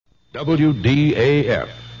WDAF,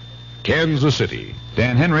 Kansas City.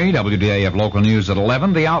 Dan Henry, WDAF Local News at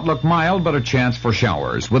 11. The outlook mild, but a chance for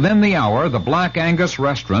showers. Within the hour, the Black Angus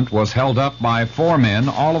restaurant was held up by 4 men,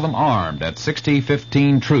 all of them armed, at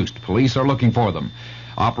 6015 Troost. Police are looking for them.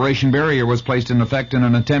 Operation Barrier was placed in effect in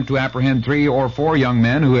an attempt to apprehend 3 or 4 young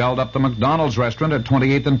men who held up the McDonald's restaurant at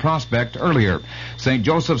 28th and Prospect earlier. St.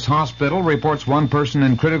 Joseph's Hospital reports 1 person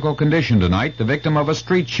in critical condition tonight, the victim of a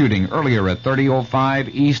street shooting earlier at 3005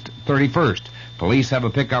 East 31st. Police have a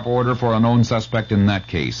pickup order for a known suspect in that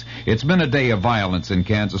case. It's been a day of violence in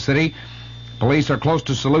Kansas City. Police are close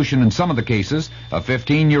to solution in some of the cases. A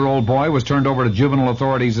 15-year-old boy was turned over to juvenile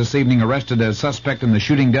authorities this evening, arrested as suspect in the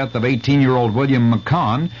shooting death of 18-year-old William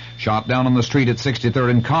McCon, shot down on the street at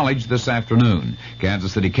 63rd and College this afternoon.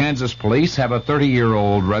 Kansas City, Kansas police have a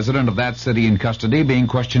 30-year-old resident of that city in custody being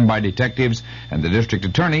questioned by detectives and the district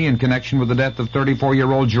attorney in connection with the death of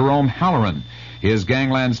 34-year-old Jerome Halloran. His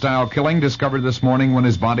gangland-style killing discovered this morning when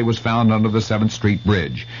his body was found under the 7th Street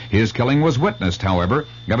Bridge. His killing was witnessed, however,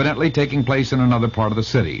 evidently taking place in another part of the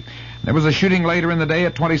city. There was a shooting later in the day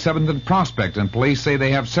at 27th and Prospect, and police say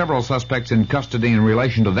they have several suspects in custody in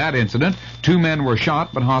relation to that incident. 2 men were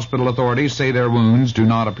shot, but hospital authorities say their wounds do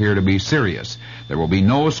not appear to be serious. There will be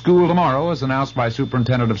no school tomorrow, as announced by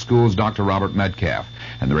Superintendent of Schools Dr. Robert Metcalf.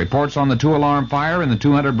 And the reports on the 2-alarm fire in the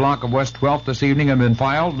 200 block of West 12th this evening have been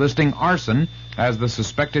filed, listing arson as the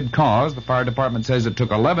suspected cause. The fire department says it took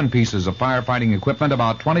 11 pieces of firefighting equipment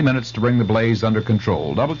about 20 minutes to bring the blaze under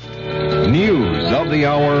control. News of the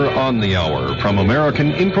hour on the hour from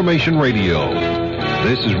American Information Radio.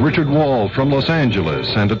 This is Richard Wall from Los Angeles,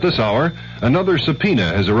 and at this hour, another subpoena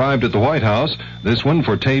has arrived at the White House, this one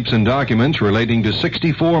for tapes and documents relating to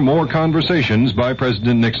 64 more conversations by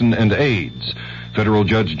President Nixon and aides. Federal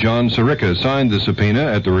Judge John Sirica signed the subpoena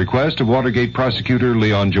at the request of Watergate prosecutor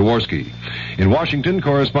Leon Jaworski. In Washington,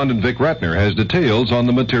 correspondent Vic Ratner has details on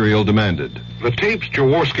the material demanded. The tapes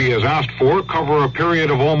Jaworski has asked for cover a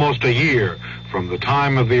period of almost a year, from the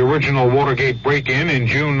time of the original Watergate break-in in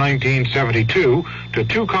June 1972 to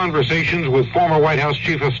 2 conversations with former White House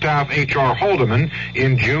Chief of Staff H.R. Haldeman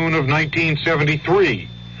in June of 1973.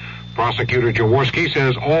 Prosecutor Jaworski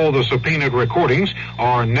says all the subpoenaed recordings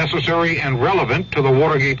are necessary and relevant to the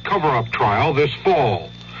Watergate cover-up trial this fall.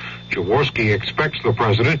 Jaworski expects the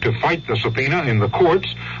president to fight the subpoena in the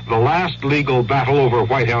courts. The last legal battle over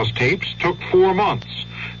White House tapes took 4 months.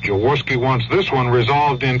 Jaworski wants this one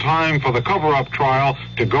resolved in time for the cover-up trial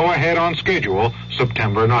to go ahead on schedule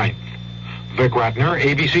September 9th. Vic Ratner,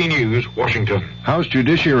 ABC News, Washington. House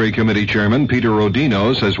Judiciary Committee Chairman Peter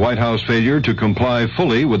Rodino says White House failure to comply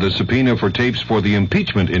fully with the subpoena for tapes for the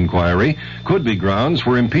impeachment inquiry could be grounds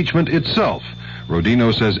for impeachment itself.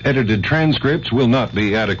 Rodino says edited transcripts will not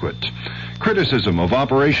be adequate. Criticism of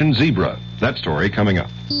Operation Zebra. That story coming up.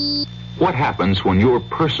 What happens when your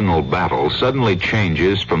personal battle suddenly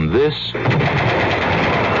changes from this to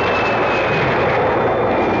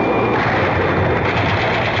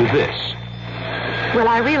this? Well,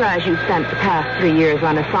 I realize you spent the past 3 years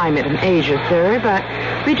on assignment in Asia, sir, but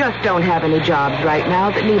we just don't have any jobs right now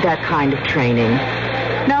that need that kind of training.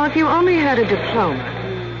 Now, if you only had a diploma...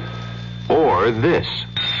 Or this.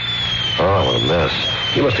 Oh, what a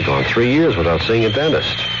mess. You must have gone 3 years without seeing a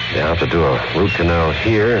dentist. You have to do a root canal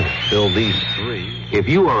here and fill these 3. If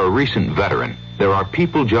you are a recent veteran, there are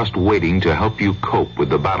people just waiting to help you cope with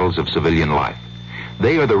the battles of civilian life.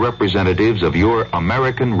 They are the representatives of your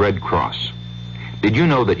American Red Cross. Did you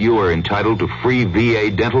know that you are entitled to free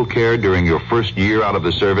VA dental care during your first year out of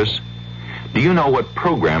the service? Do you know what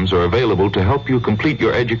programs are available to help you complete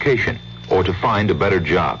your education or to find a better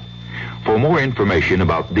job? For more information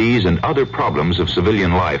about these and other problems of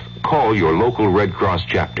civilian life, call your local Red Cross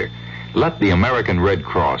chapter. Let the American Red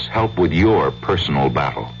Cross help with your personal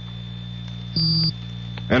battle.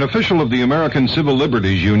 An official of the American Civil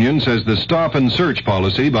Liberties Union says the stop and search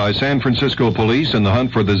policy by San Francisco police in the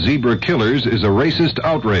hunt for the zebra killers is a racist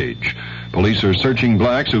outrage. Police are searching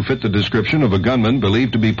blacks who fit the description of a gunman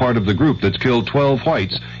believed to be part of the group that's killed 12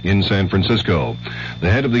 whites in San Francisco. The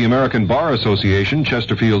head of the American Bar Association,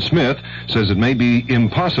 Chesterfield Smith, says it may be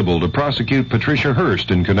impossible to prosecute Patricia Hearst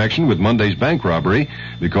in connection with Monday's bank robbery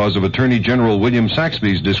because of Attorney General William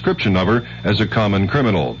Saxby's description of her as a common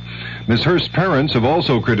criminal. Ms. Hearst's parents have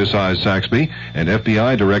also criticized Saxby, and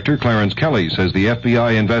FBI Director Clarence Kelly says the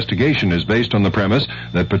FBI investigation is based on the premise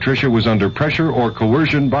that Patricia was under pressure or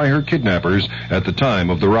coercion by her kidnappers at the time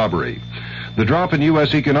of the robbery. The drop in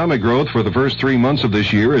U.S. economic growth for the first 3 months of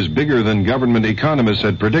this year is bigger than government economists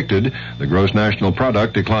had predicted. The gross national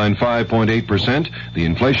product declined 5.8%. The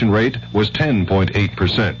inflation rate was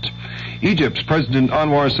 10.8%. Egypt's President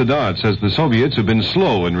Anwar Sadat says the Soviets have been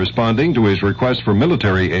slow in responding to his request for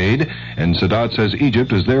military aid, and Sadat says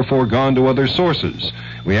Egypt has therefore gone to other sources.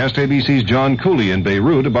 We asked ABC's John Cooley in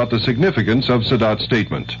Beirut about the significance of Sadat's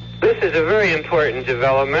statement. This is a very important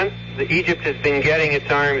development. Egypt has been getting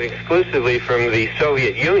its arms exclusively from the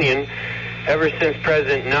Soviet Union ever since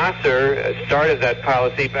President Nasser started that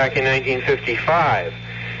policy back in 1955.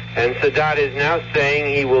 And Sadat is now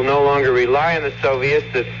saying he will no longer rely on the Soviets,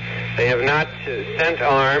 that they have not sent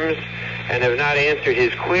arms and have not answered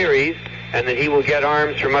his queries, and that he will get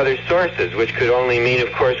arms from other sources, which could only mean,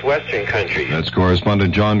 of course, Western countries. That's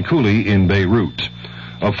correspondent John Cooley in Beirut.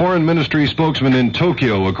 A foreign ministry spokesman in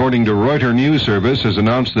Tokyo, according to Reuters News Service, has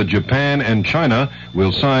announced that Japan and China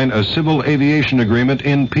will sign a civil aviation agreement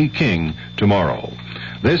in Peking tomorrow.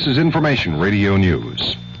 This is Information Radio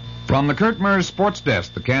News. From the Kurt Mears Sports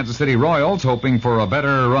Desk, the Kansas City Royals, hoping for a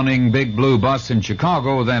better-running Big Blue bus in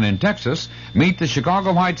Chicago than in Texas, meet the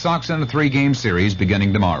Chicago White Sox in a 3-game series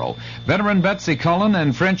beginning tomorrow. Veteran Betsy Cullen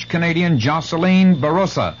and French-Canadian Jocelyn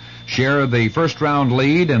Barossa share the first-round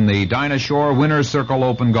lead in the Dinah Shore Winner's Circle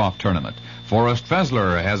Open Golf Tournament. Forrest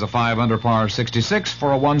Fessler has a 5-under par 66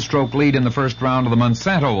 for a one-stroke lead in the first round of the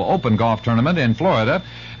Monsanto Open Golf Tournament in Florida,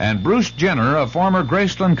 and Bruce Jenner, a former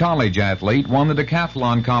Graceland College athlete, won the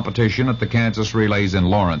decathlon competition at the Kansas Relays in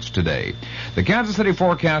Lawrence today. The Kansas City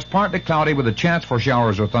forecast partly cloudy with a chance for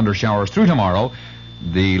showers or thunder showers through tomorrow.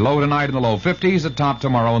 The low tonight in the low 50s, the top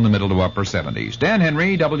tomorrow in the middle to upper 70s. Dan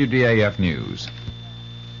Henry, WDAF News.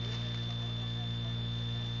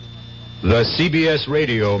 The CBS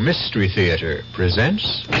Radio Mystery Theater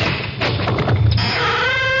presents...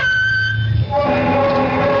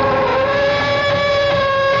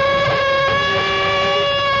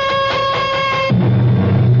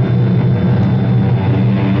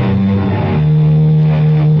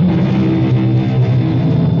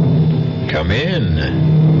 Come in.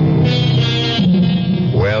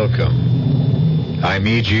 Welcome. I'm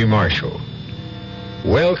E.G. Marshall.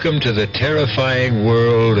 Welcome to the terrifying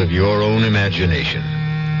world of your own imagination.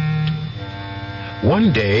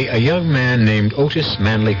 One day, a young man named Otis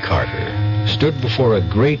Manley Carter stood before a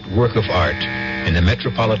great work of art in the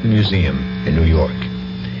Metropolitan Museum in New York.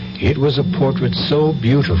 It was a portrait so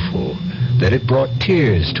beautiful that it brought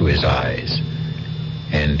tears to his eyes.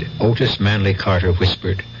 And Otis Manley Carter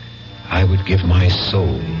whispered, "I would give my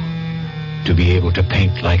soul to be able to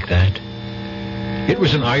paint like that." It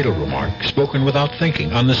was an idle remark, spoken without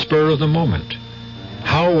thinking, on the spur of the moment.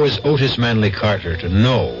 How was Otis Manley Carter to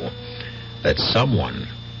know that someone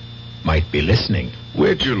might be listening?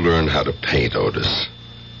 Where'd you learn how to paint, Otis?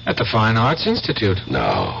 At the Fine Arts Institute.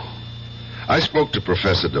 No. I spoke to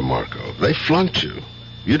Professor DeMarco. They flunked you.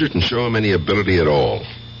 You didn't show him any ability at all.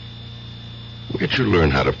 Where'd you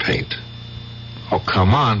learn how to paint? Oh,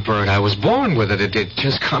 come on, Bert. I was born with it. It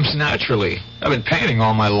just comes naturally. I've been painting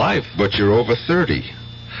all my life. But you're over 30.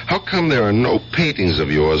 How come there are no paintings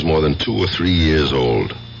of yours more than 2 or 3 years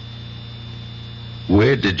old?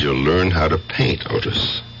 Where did you learn how to paint,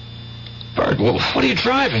 Otis? Bert, well, what are you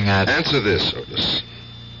driving at? Answer this, Otis.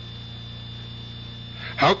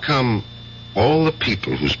 How come all the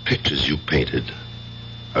people whose pictures you painted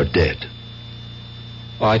are dead?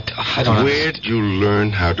 Well, I don't Where'd you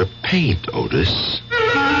learn how to paint, Otis?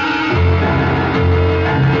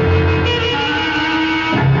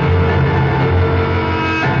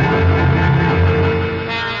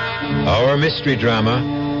 Our mystery drama,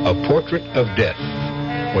 A Portrait of Death,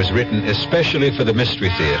 was written especially for the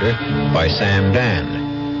Mystery Theater by Sam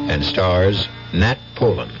Dan and stars Nat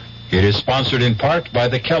Polen. It is sponsored in part by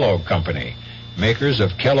the Kellogg Company, makers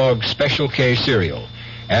of Kellogg's Special K cereal,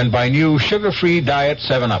 and by new sugar-free Diet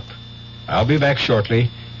 7-Up. I'll be back shortly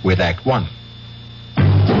with Act 1.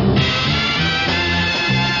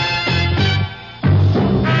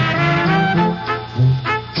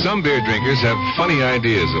 Some beer drinkers have funny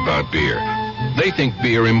ideas about beer. They think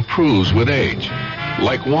beer improves with age,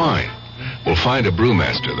 like wine. We'll find a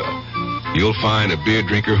brewmaster, though. You'll find a beer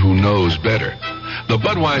drinker who knows better. The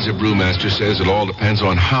Budweiser brewmaster says it all depends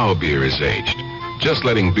on how beer is aged. Just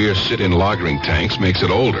letting beer sit in lagering tanks makes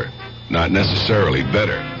it older, not necessarily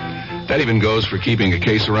better. That even goes for keeping a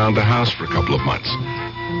case around the house for a couple of months.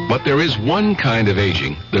 But there is one kind of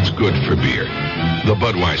aging that's good for beer, the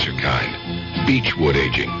Budweiser kind, beechwood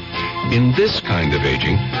aging. In this kind of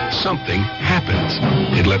aging, something happens.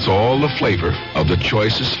 It lets all the flavor of the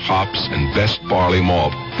choicest hops and best barley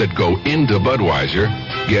malt that go into Budweiser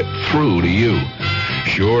get through to you.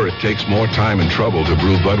 Sure, it takes more time and trouble to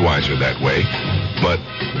brew Budweiser that way, but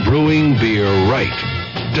brewing beer right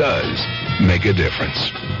does make a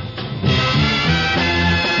difference.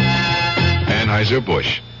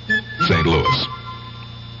 Anheuser-Busch. St. Louis.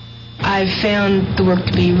 I've found the work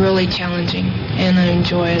to be really challenging, and I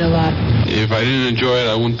enjoy it a lot. If I didn't enjoy it,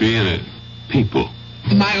 I wouldn't be in it. People.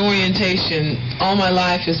 My orientation all my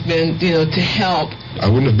life has been, to help. I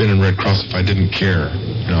wouldn't have been in Red Cross if I didn't care,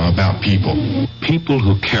 about people. People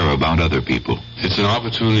who care about other people. It's an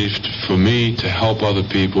opportunity for me to help other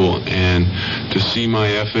people and to see my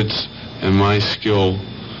efforts and my skill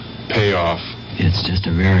pay off. It's just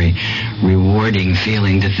a very rewarding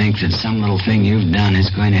feeling to think that some little thing you've done is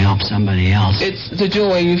going to help somebody else. It's the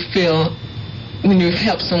joy you feel when you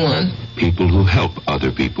help someone. People who help other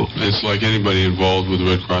people. It's like anybody involved with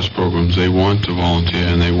Red Cross programs. They want to volunteer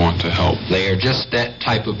and they want to help. They are just that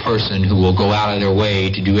type of person who will go out of their way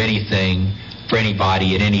to do anything for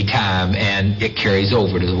anybody at any time, and it carries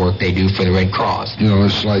over to the work they do for the Red Cross.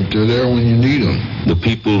 It's like they're there when you need them. The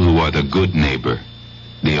people who are the good neighbor.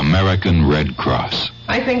 The American Red Cross.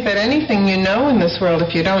 I think that anything you know in this world,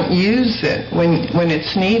 if you don't use it when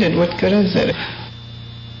it's needed, what good is it?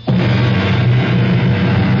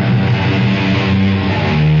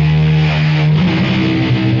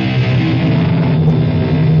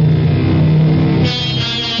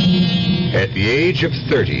 At the age of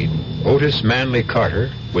 30, Otis Manley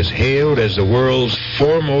Carter was hailed as the world's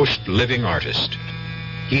foremost living artist.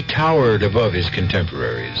 He towered above his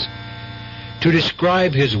contemporaries. To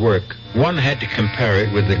describe his work, one had to compare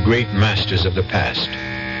it with the great masters of the past.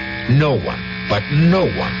 No one, but no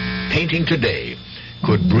one, painting today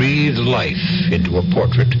could breathe life into a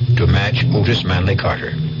portrait to match Otis Manley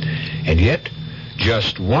Carter. And yet,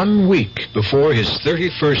 just 1 week before his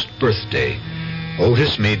 31st birthday,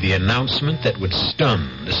 Otis made the announcement that would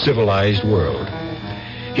stun the civilized world.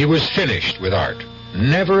 He was finished with art.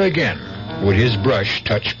 Never again would his brush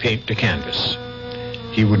touch paint to canvas.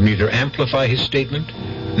 He would neither amplify his statement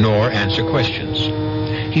nor answer questions.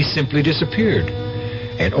 He simply disappeared,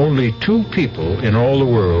 and only 2 people in all the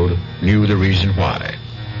world knew the reason why.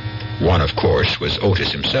 One, of course, was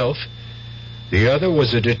Otis himself. The other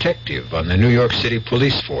was a detective on the New York City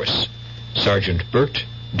police force, Sergeant Bert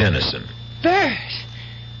Dennison. Bert,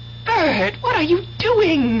 what are you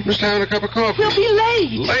doing? Just having a cup of coffee. We'll be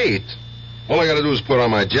late. Late? All I gotta do is put on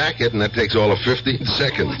my jacket, and that takes all of 15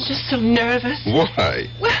 seconds. I'm just so nervous. Why?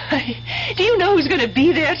 Why? Do you know who's going to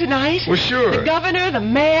be there tonight? Well, sure. The governor, the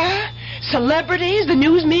mayor, celebrities, the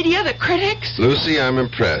news media, the critics. Lucy, I'm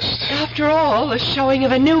impressed. After all, the showing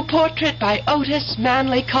of a new portrait by Otis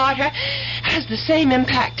Manley Carter has the same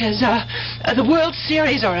impact as the World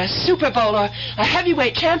Series or a Super Bowl or a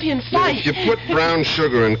heavyweight champion fight. If you put brown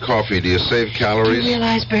sugar in coffee, do you save calories? Do you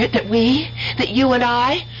realize, Bert, that you and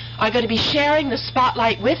I are going to be sharing the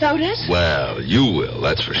spotlight with Otis? Well, you will,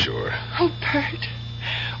 that's for sure. Oh, Bert,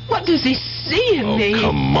 what does he see in me? Oh,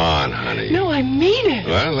 come on, honey. No, I mean it.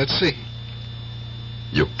 Well, let's see.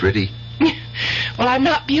 You're pretty. Well, I'm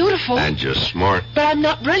not beautiful. And you're smart. But I'm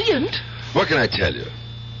not brilliant. What can I tell you?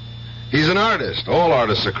 He's an artist. All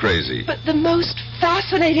artists are crazy. But the most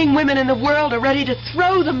fascinating women in the world are ready to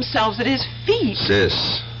throw themselves at his feet.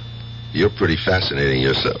 Sis, you're pretty fascinating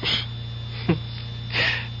yourself.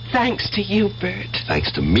 Thanks to you, Bert.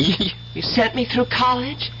 Thanks to me? You sent me through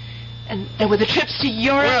college, and there were the trips to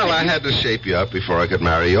Europe. Well, I had to shape you up before I could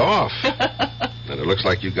marry you off. And it looks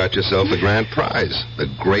like you got yourself the grand prize, the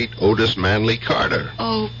great Otis Manley Carter.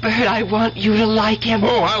 Oh, Bert, I want you to like him.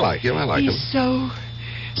 Oh, I like him. He's so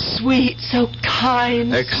sweet, so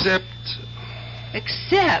kind. Except?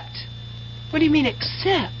 What do you mean,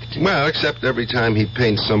 except? Well, except every time he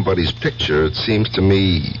paints somebody's picture, it seems to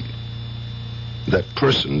me that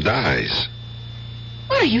person dies.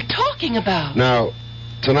 What are you talking about? Now,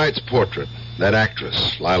 tonight's portrait, that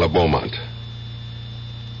actress, Lila Beaumont,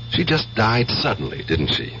 she just died suddenly, didn't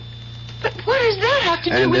she? But what does that have to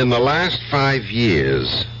do with... And in the last 5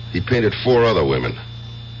 years, he painted 4 other women.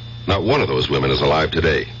 Not one of those women is alive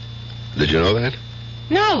today. Did you know that?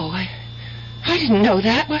 No, I didn't know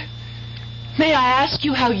that. May I ask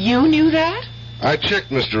you how you knew that? I checked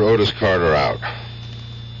Mr. Otis Carter out.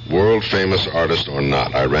 World-famous artist or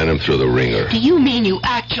not, I ran him through the ringer. Do you mean you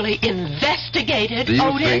actually investigated Do you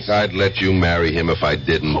Otis? think I'd let you marry him if I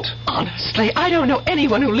didn't? Oh, honestly, I don't know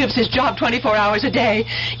anyone who lives his job 24 hours a day.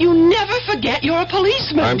 You never forget you're a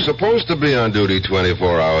policeman. I'm supposed to be on duty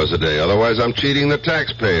 24 hours a day, otherwise I'm cheating the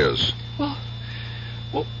taxpayers. Well,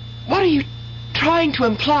 what are you trying to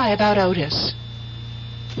imply about Otis?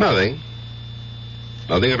 Nothing.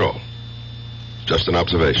 Nothing at all. Just an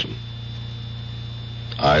observation.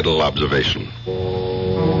 Idle observation. Oh,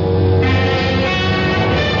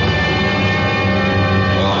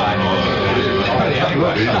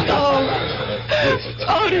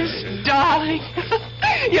 Otis, darling.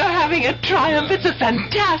 You're having a triumphant triumph. It's a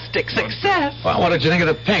fantastic success. Well, what did you think of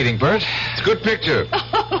the painting, Bert? It's a good picture.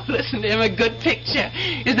 Oh, listen to him, a good picture.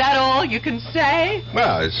 Is that all you can say?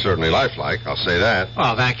 Well, it's certainly lifelike, I'll say that.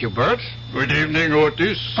 Well, thank you, Bert. Good evening,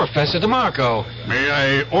 Otis. Professor DeMarco. May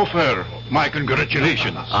I offer my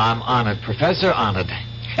congratulations? I'm honored, Professor, honored.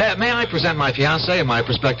 May I present my fiancée and my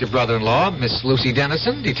prospective brother-in-law, Miss Lucy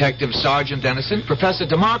Dennison, Detective Sergeant Dennison, Professor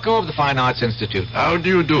DeMarco of the Fine Arts Institute. How do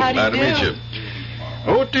you do? How do you Glad to do? meet you.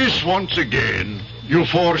 Otis, once again, you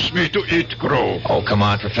forced me to eat crow. Oh, come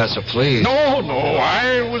on, Professor, please. No,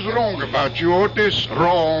 I was wrong about you, Otis.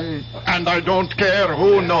 Wrong. And I don't care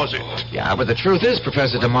who knows it. Yeah, but the truth is,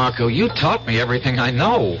 Professor DeMarco, you taught me everything I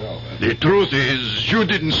know. The truth is, you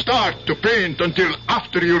didn't start to paint until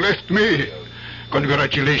after you left me.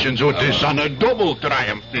 Congratulations, Otis, on a double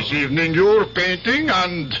triumph this evening. Your painting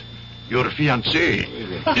and your fiancée.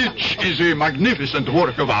 Each is a magnificent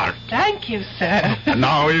work of art. Thank you, sir. And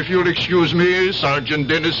now, if you'll excuse me, Sergeant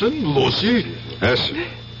Dennison, Lucy. Yes, sir.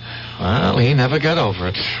 Well, he never got over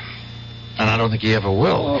it. And I don't think he ever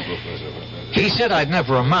will. He said I'd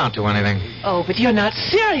never amount to anything. Oh, but you're not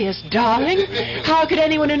serious, darling. How could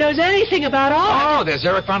anyone who knows anything about art? Oh, there's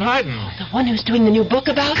Eric Von Hayden. The one who's doing the new book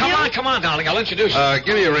about him? Come on, darling. I'll introduce you.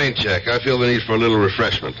 Give me a rain check. I feel the need for a little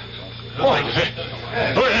refreshment.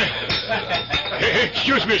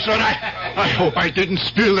 Excuse me, sir. I hope I didn't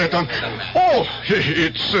spill that on... Oh,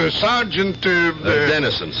 it's Sergeant...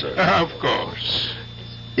 Dennison, sir. Of course.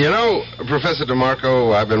 You know, Professor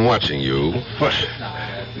DeMarco, I've been watching you. What?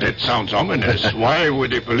 That sounds ominous. Why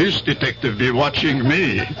would a police detective be watching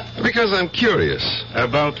me? Because I'm curious.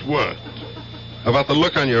 About what? About the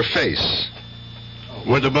look on your face.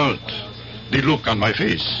 What about the look on my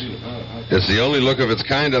face? It's the only look of its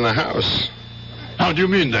kind in the house. How do you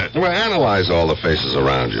mean that? Well, analyze all the faces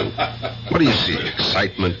around you. What do you see?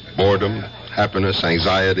 Excitement, boredom, happiness,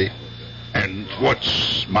 anxiety? And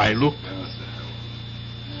what's my look?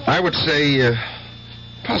 I would say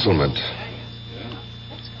puzzlement.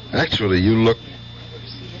 Actually, you look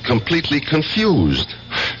completely confused.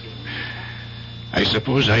 I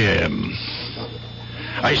suppose I am.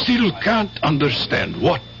 I still can't understand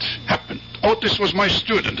what happened. Otis was my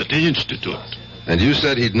student at the Institute. And you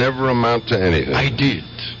said he'd never amount to anything. I did.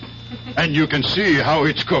 And you can see how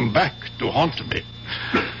it's come back to haunt me.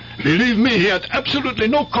 Believe me, he had absolutely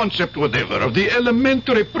no concept whatever of the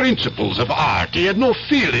elementary principles of art. He had no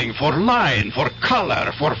feeling for line, for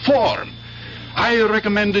color, for form. I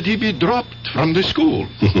recommended he be dropped from the school.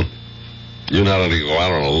 You not only go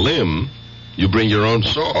out on a limb, you bring your own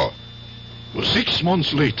saw. Well, 6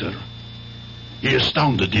 months later, he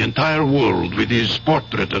astounded the entire world with his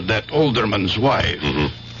portrait of that alderman's wife.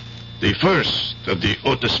 Mm-hmm. The first of the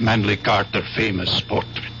Otis Manley Carter famous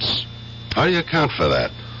portraits. How do you account for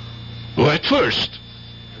that? Well, at first,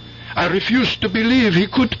 I refused to believe he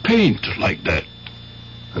could paint like that.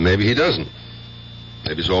 And maybe he doesn't.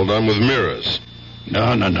 Maybe it's all done with mirrors.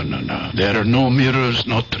 No. There are no mirrors,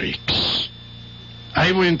 no tricks.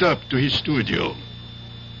 I went up to his studio.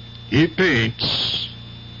 He paints.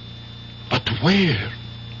 But where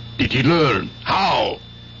did he learn? How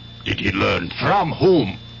did he learn? From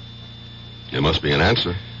whom? There must be an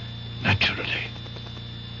answer. Naturally.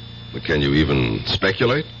 But can you even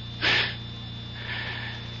speculate?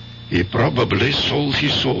 He probably sold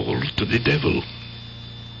his soul to the devil.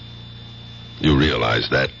 You realize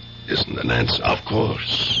that isn't an answer. Of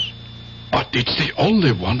course. But it's the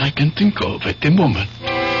only one I can think of at the moment.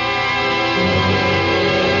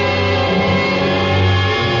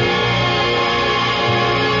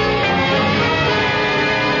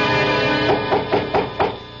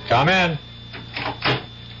 Come in.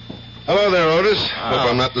 Hello there, Otis. Hope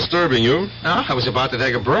I'm not disturbing you. No, I was about to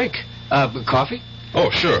take a break. Coffee? Oh,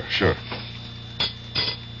 sure.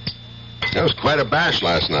 That was quite a bash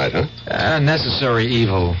last night, huh? Necessary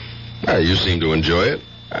evil. You seem to enjoy it.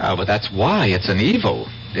 But that's why it's an evil.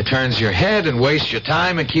 It turns your head and wastes your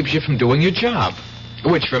time and keeps you from doing your job.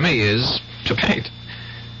 Which, for me, is to paint.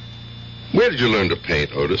 Where did you learn to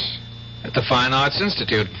paint, Otis? At the Fine Arts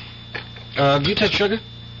Institute. Do you take sugar?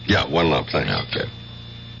 Yeah, 1 lump, thanks. Okay.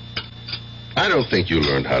 I don't think you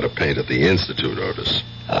learned how to paint at the Institute, Otis.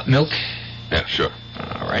 Milk? Yeah, sure.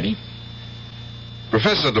 All righty.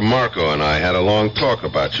 Professor DeMarco and I had a long talk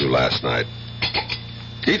about you last night.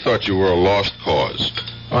 He thought you were a lost cause.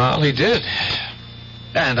 Well, he did.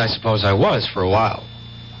 And I suppose I was for a while.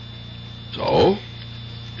 So,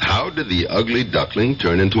 how did the ugly duckling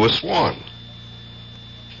turn into a swan?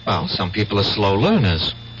 Well, some people are slow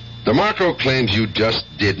learners. DeMarco claims you just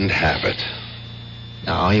didn't have it.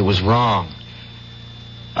 No, he was wrong.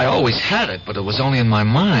 I always had it, but it was only in my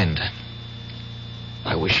mind.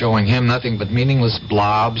 I was showing him nothing but meaningless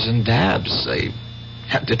blobs and dabs. They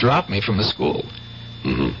had to drop me from the school.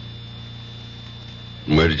 Mm-hmm.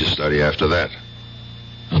 Where did you study after that?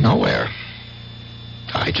 Nowhere.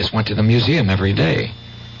 I just went to the museum every day.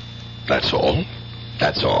 That's all?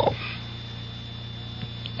 That's all.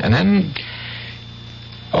 And then,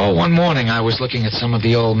 one morning I was looking at some of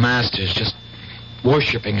the old masters, just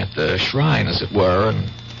worshipping at the shrine, as it were, and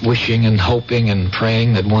wishing and hoping and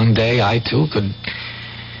praying that one day I, too, could...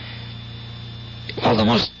 Well, the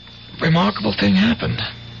most remarkable thing happened.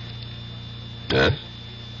 Yes?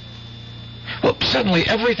 Well, suddenly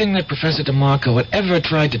everything that Professor DeMarco had ever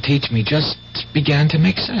tried to teach me just began to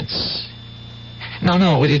make sense.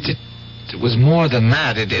 No, it was more than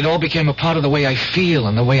that. It all became a part of the way I feel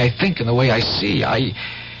and the way I think and the way I see. I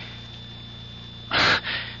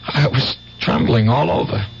was trembling all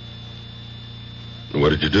over. What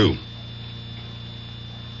did you do?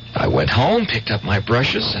 I went home, picked up my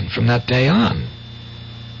brushes, and from that day on,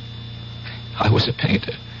 I was a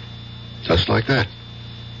painter. Just like that?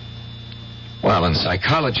 Well, in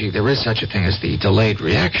psychology, there is such a thing as the delayed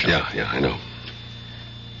reaction. Yeah, I know.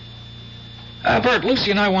 Bert,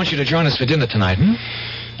 Lucy and I want you to join us for dinner tonight, hmm?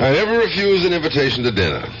 I never refuse an invitation to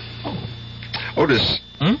dinner. Oh. Otis,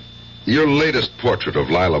 your latest portrait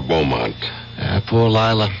of Lila Beaumont. Poor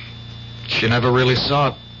Lila. She never really saw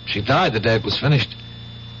it. She died the day it was finished.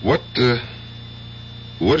 What did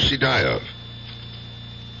she die of?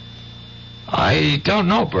 I don't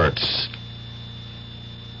know, Bert.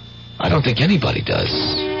 I don't think anybody does.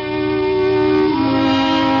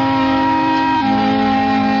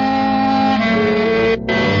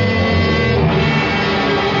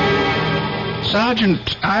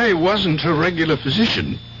 Sergeant, I wasn't a regular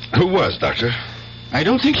physician. Who was, Doctor? I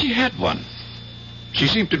don't think she had one. She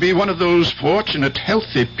seemed to be one of those fortunate,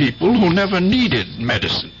 healthy people who never needed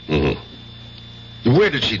medicine. Mm-hmm. Where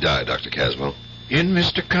did she die, Dr. Caswell? In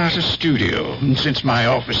Mr. Carter's studio. And since my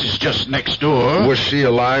office is just next door... Was she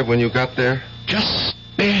alive when you got there? Just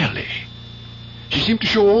barely. She seemed to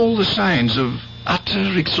show all the signs of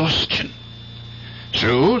utter exhaustion.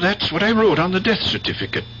 So that's what I wrote on the death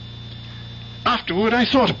certificate. Afterward, I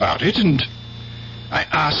thought about it, and I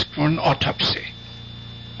asked for an autopsy.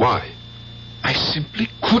 Why? I simply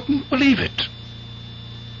couldn't believe it.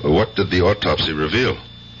 What did the autopsy reveal?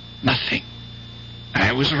 Nothing.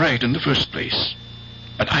 I was right in the first place.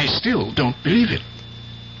 But I still don't believe it.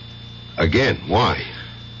 Again, why?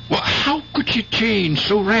 Well, how could she change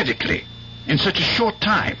so radically in such a short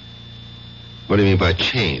time? What do you mean by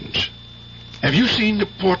change? Have you seen the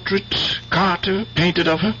portrait Carter painted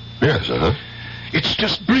of her? Yes, It's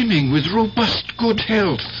just brimming with robust good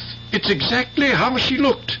health. It's exactly how she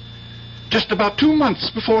looked. Just about 2 months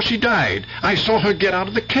before she died, I saw her get out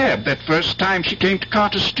of the cab that first time she came to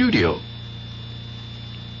Carter's studio.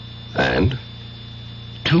 And?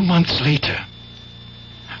 2 months later,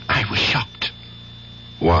 I was shocked.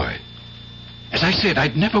 Why? As I said,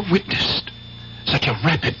 I'd never witnessed such a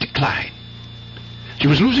rapid decline. She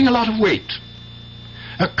was losing a lot of weight.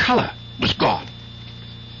 Her color was gone.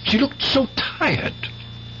 She looked so tired.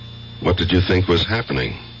 What did you think was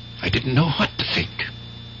happening? I didn't know what to think.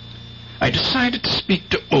 I decided to speak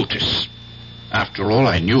to Otis. After all,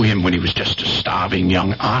 I knew him when he was just a starving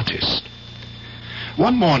young artist.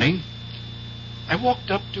 One morning, I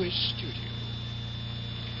walked up to his studio.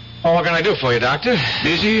 Well, what can I do for you, Doctor?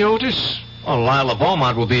 Busy, Otis? Oh, Lila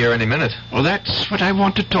Beaumont will be here any minute. Well, that's what I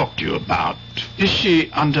want to talk to you about. Is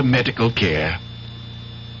she under medical care?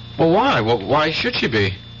 Well, why? Well, why should she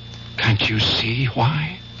be? Can't you see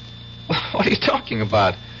why? What are you talking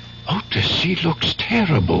about? Otis, she looks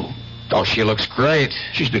terrible. Oh, she looks great.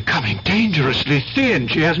 She's becoming dangerously thin.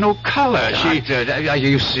 She has no color. Doctor, are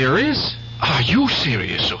you serious? Are you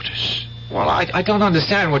serious, Otis? Well, I don't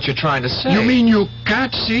understand what you're trying to say. You mean you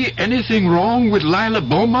can't see anything wrong with Lila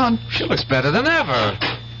Beaumont? She looks better than ever.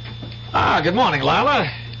 Good morning, Lila.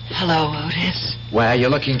 Hello, Otis. Well, you're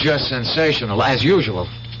looking just sensational, as usual.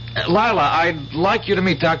 Lila, I'd like you to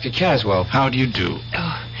meet Dr. Caswell. How do you do?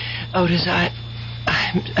 Oh, Otis,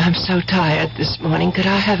 I'm so tired this morning. Could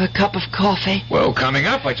I have a cup of coffee? Well, coming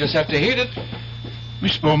up. I just have to heat it.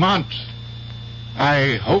 Miss Beaumont,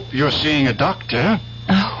 I hope you're seeing a doctor.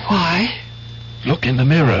 Why? Look in the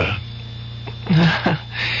mirror.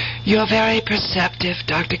 You're very perceptive,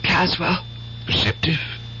 Dr. Caswell. Perceptive?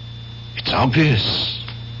 It's obvious.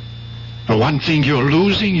 For one thing, you're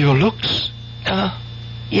losing your looks.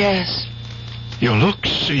 Yes. Your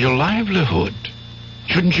looks are your livelihood.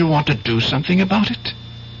 Shouldn't you want to do something about it?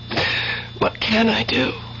 What can I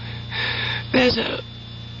do? There's a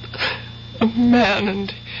man,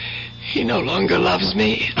 and He no longer loves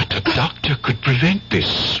me. But a doctor could prevent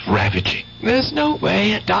this ravaging. There's no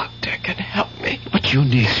way a doctor can help me. But you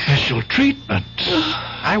need special treatment.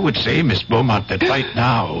 I would say, Miss Beaumont, that right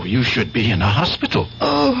now you should be in a hospital.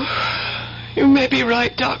 Oh, you may be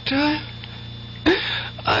right, Doctor.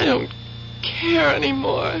 I don't care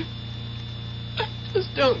anymore. I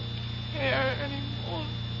just don't care anymore.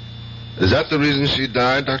 Is that the reason she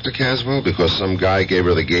died, Dr. Caswell? Because some guy gave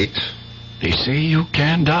her the gate? They say you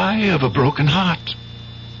can die of a broken heart.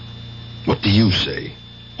 What do you say?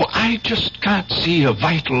 Well, I just can't see a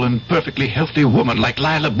vital and perfectly healthy woman like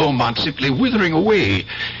Lila Beaumont simply withering away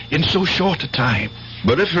in so short a time.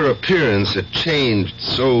 But if her appearance had changed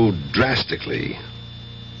so drastically,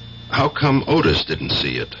 how come Otis didn't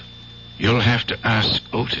see it? You'll have to ask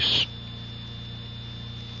Otis.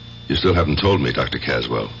 You still haven't told me, Dr.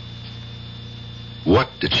 Caswell. What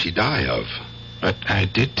did she die of? But I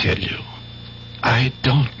did tell you. I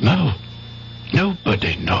don't know.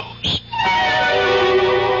 Nobody knows.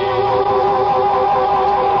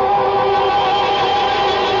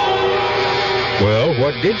 Well,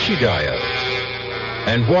 what did she die of?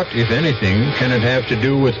 And what, if anything, can it have to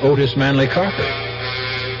do with Otis Manley Carter?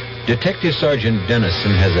 Detective Sergeant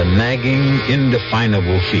Dennison has a nagging,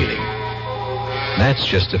 indefinable feeling. That's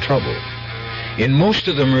just the trouble. In most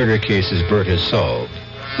of the murder cases Bert has solved,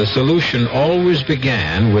 the solution always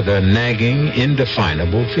began with a nagging,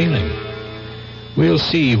 indefinable feeling. We'll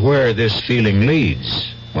see where this feeling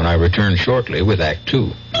leads when I return shortly with Act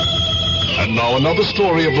 2. And now another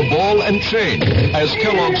story of the ball and chain as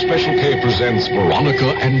Kellogg's Special K presents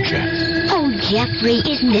Veronica and Jeff. Oh, Jeffrey,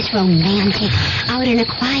 isn't this romantic? Out in a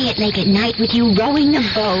quiet lake at night with you rowing the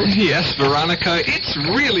boat. Yes, Veronica, it's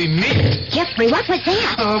really neat. Jeffrey, what was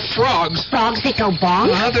that? Frogs. Frogs that go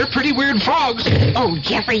bonk? They're pretty weird frogs. Oh,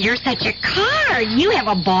 Jeffrey, you're such a card. You have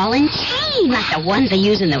a ball and chain, like the ones they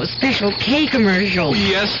use in those Special K commercials.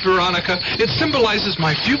 Yes, Veronica, it symbolizes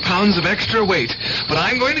my few pounds of extra weight. But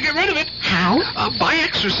I'm going to get rid of it. How? By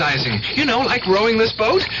exercising. You know, like rowing this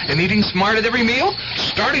boat and eating smart at every meal,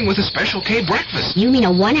 starting with a Special K breakfast. You mean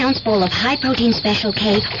a 1-ounce bowl of high-protein Special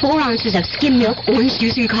K, 4 ounces of skim milk, orange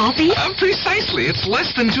juice, and coffee? Precisely. It's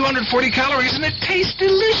less than 240 calories, and it tastes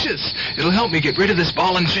delicious. It'll help me get rid of this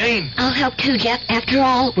ball and chain. I'll help too, Jeff. After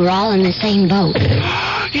all, we're all in the same boat.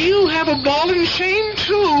 You have a ball and chain,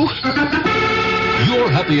 too. Your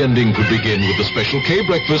happy ending could begin with the Special K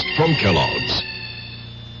breakfast from Kellogg's.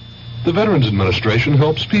 The Veterans Administration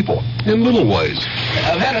helps people in little ways.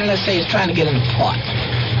 A veteran, let's say, is trying to get an appointment.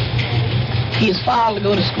 He is filed to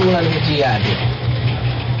go to school under the GI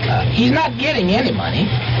Bill. He's not getting any money,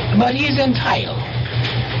 but he's entitled.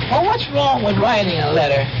 Well, what's wrong with writing a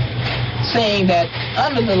letter saying that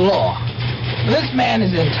under the law, this man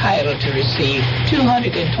is entitled to receive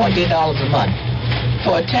 $220 a month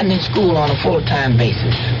for attending school on a full-time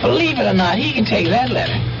basis? Believe it or not, he can take that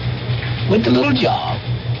letter with the little job,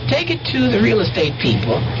 take it to the real estate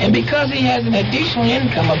people, and because he has an additional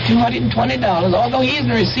income of $220, although he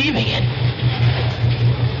isn't receiving it,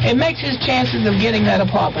 it makes his chances of getting that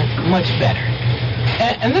apartment much better.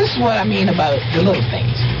 And this is what I mean about the little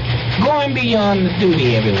things. Going beyond the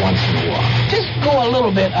duty every once in a while. Just go a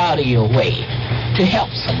little bit out of your way to help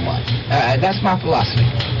someone. That's my philosophy.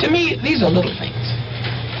 To me, these are little things,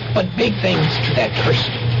 but big things to that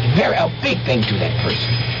person. A big thing to that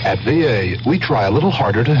person. At VA, we try a little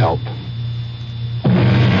harder to help.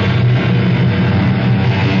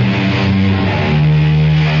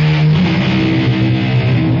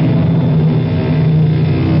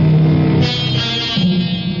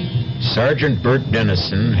 Sergeant Bert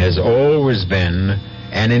Dennison has always been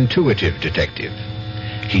an intuitive detective.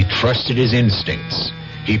 He trusted his instincts.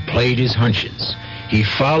 He played his hunches. He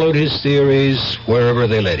followed his theories wherever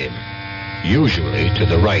they led him, usually to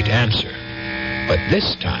the right answer. But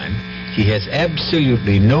this time, he has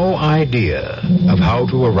absolutely no idea of how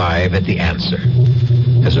to arrive at the answer.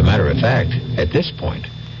 As a matter of fact, at this point,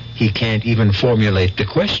 he can't even formulate the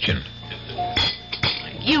question.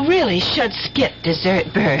 You really should skip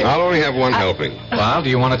dessert, Bert. I'll only have one helping. Well, do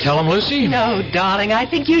you want to tell him, Lucy? No, darling, I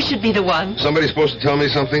think you should be the one. Somebody's supposed to tell me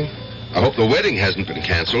something? I hope the wedding hasn't been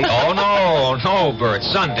canceled. Oh, no, Bert.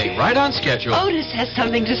 Sunday, right on schedule. Otis has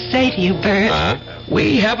something to say to you, Bert.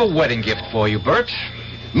 We have a wedding gift for you, Bert.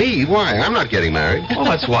 Me? Why? I'm not getting married. Well,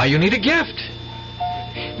 that's why you need a gift.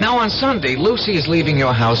 Now, on Sunday, Lucy is leaving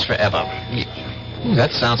your house forever. Ooh,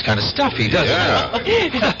 that sounds kind of stuffy, doesn't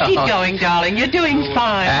it? Keep going, darling. You're doing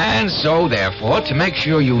fine. And so, therefore, to make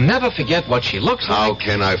sure you never forget what she looks like... How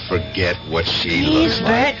can I forget what she Please, looks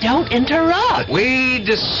like? Bert, don't interrupt. We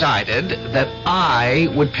decided that I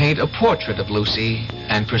would paint a portrait of Lucy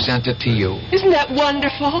and present it to you. Isn't that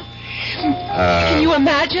wonderful? Can you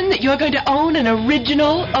imagine that you're going to own an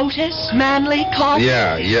original Otis Manley Carter?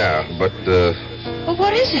 Yeah, but, Well,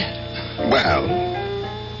 what is it? well,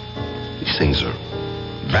 these things are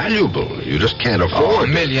valuable. You just can't afford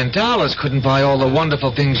 $1 million couldn't buy all the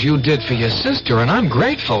wonderful things you did for your sister, and I'm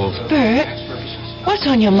grateful. Bert, what's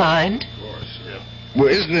on your mind? Well,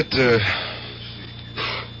 isn't it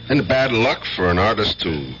bad luck for an artist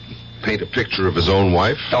to paint a picture of his own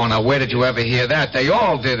wife? Oh, now, where did you ever hear that? They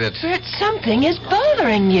all did it. Bert, something is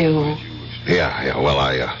bothering you. Yeah, well,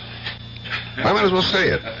 I might as well say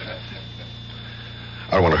it.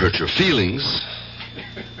 I don't want to hurt your feelings,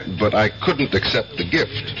 but I couldn't accept the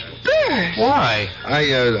gift. Bert! Why?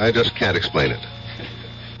 I just can't explain it.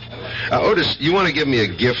 Otis, you want to give me a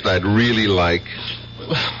gift I'd really like?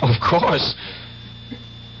 Of course.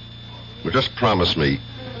 Well, just promise me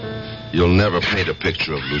you'll never paint a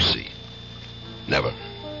picture of Lucy. Never.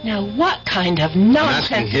 Now, what kind of I'm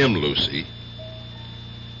nonsense... asking him, Lucy.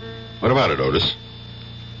 What about it, Otis?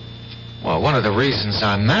 Well, one of the reasons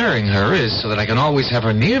I'm marrying her is so that I can always have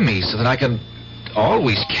her near me, so that I can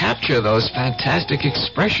always capture those fantastic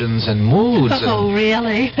expressions and moods. Oh,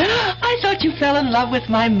 really? I thought you fell in love with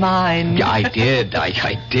my mind. Yeah, I did.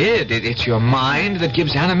 I did. It's your mind that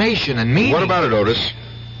gives animation and meaning. What about it, Otis?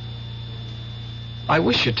 I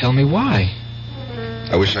wish you'd tell me why.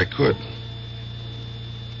 I wish I could.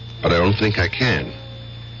 But I don't think I can.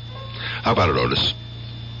 How about it, Otis?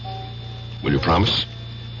 Will you promise?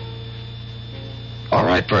 All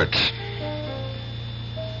right, Bert.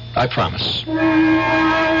 I promise.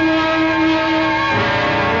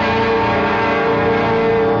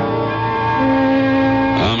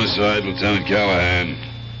 Homicide, Lieutenant Callahan.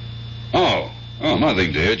 Oh,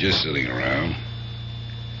 nothing, dear. Just sitting around.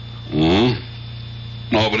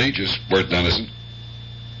 Nobody, just Bert Dennison.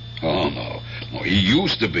 Oh, no. He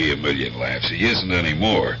used to be a million laughs. He isn't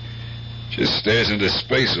anymore. Just stares into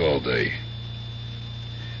space all day.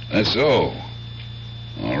 That's so.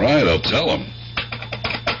 All right, I'll tell him.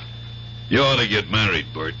 You ought to get married,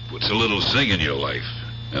 Bert. Puts a little zing in your life.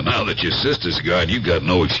 And now that your sister's gone, you've got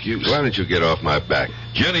no excuse. Why don't you get off my back?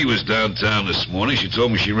 Jenny was downtown this morning. She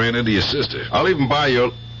told me she ran into your sister. I'll even buy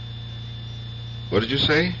your... What did you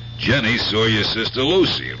say? Jenny saw your sister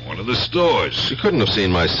Lucy in one of the stores. She couldn't have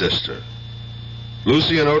seen my sister.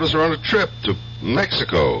 Lucy and Otis are on a trip to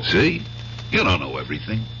Mexico. See? You don't know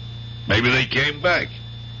everything. Maybe they came back.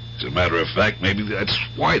 As a matter of fact, maybe that's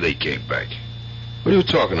why they came back. What are you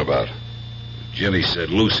talking about? Jenny said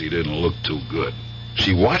Lucy didn't look too good.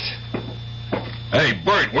 She what? Hey,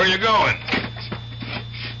 Bert, where you going?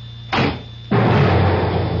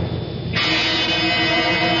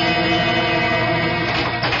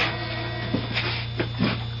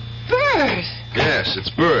 Bert! Yes, it's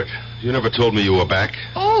Bert. You never told me you were back.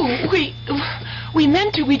 Oh, we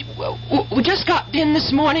meant to. We just got in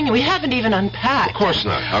this morning and we haven't even unpacked. Of course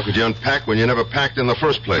not. How could you unpack when you never packed in the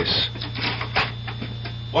first place?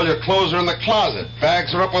 All your clothes are in the closet.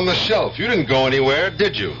 Bags are up on the shelf. You didn't go anywhere,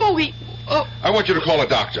 did you? I want you to call a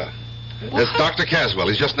doctor. There's Dr. Caswell.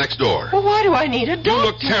 He's just next door. Well, why do I need a doctor? You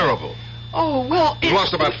look terrible. Oh, well... You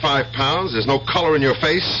lost about 5 pounds. There's no color in your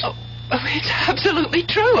face. Oh, it's absolutely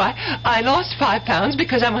true. I lost 5 pounds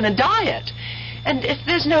because I'm on a diet. And if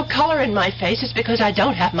there's no color in my face, it's because I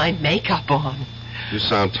don't have my makeup on. You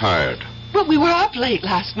sound tired. Well, we were up late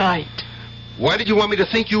last night. Why did you want me to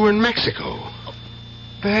think you were in Mexico?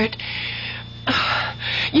 Bert,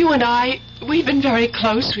 you and I, we've been very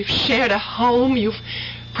close. We've shared a home. You've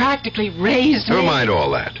practically raised me. Never mind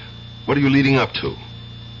all that. What are you leading up to?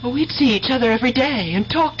 Well, we'd see each other every day and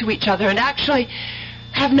talk to each other and actually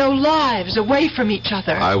have no lives away from each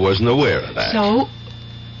other. I wasn't aware of that. So,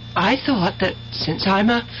 I thought that since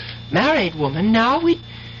I'm a married woman, now we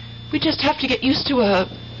just have to get used to a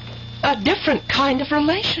different kind of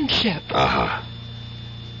relationship. Uh-huh.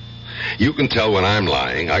 You can tell when I'm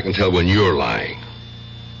lying. I can tell when you're lying.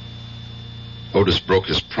 Otis broke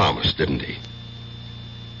his promise, didn't he?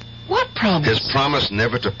 What promise? His promise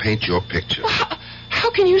never to paint your picture. Well, how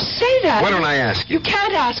can you say that? Why don't I ask him? You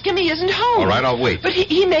can't ask him. He isn't home. All right, I'll wait. But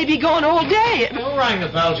he may be gone all day. Who rang the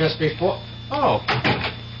bell just before? Oh.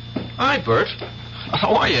 Hi, Bert.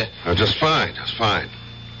 How are you? Just fine. Just fine.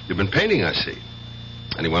 You've been painting, I see.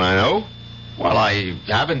 Anyone I know? Well, I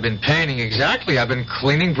haven't been painting exactly. I've been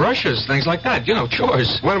cleaning brushes, things like that. You know,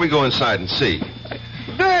 chores. Why don't we go inside and see?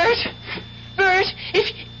 Bert,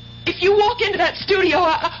 if you walk into that studio,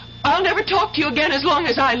 I'll never talk to you again as long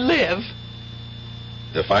as I live.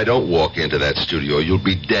 If I don't walk into that studio, you'll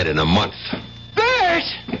be dead in a month. Bert!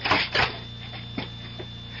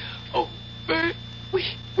 Oh, Bert,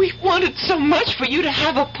 we wanted so so much for you to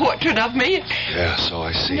have a portrait of me. Yeah, so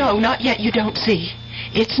I see. No, not yet. You don't see.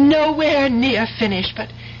 It's nowhere near finished,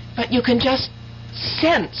 but you can just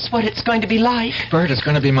sense what it's going to be like. Bert, it's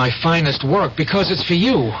going to be my finest work because it's for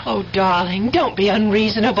you. Oh, darling, don't be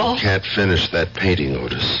unreasonable. Can't finish that painting,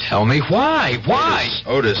 Otis. Tell me why. Why?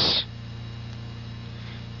 Otis.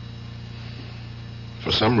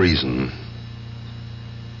 For some reason,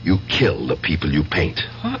 you kill the people you paint.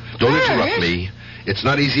 What? Don't interrupt me. It's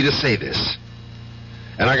not easy to say this.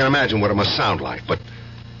 And I can imagine what it must sound like, but...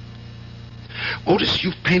 Otis,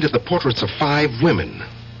 you've painted the portraits of 5 women.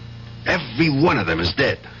 Every one of them is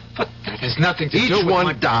dead. But that has nothing to do with Each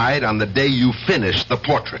one died on the day you finished the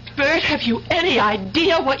portrait. Bert, have you any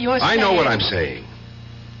idea what you're saying? I know what I'm saying.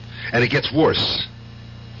 And it gets worse.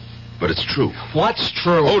 But it's true. What's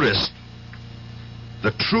true? Otis,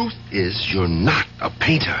 the truth is you're not a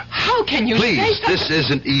painter. How can you say Please, that? this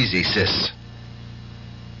isn't easy, sis.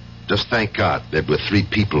 Just thank God that we're 3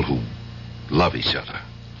 people who love each other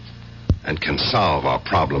and can solve our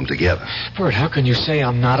problem together. Bert, how can you say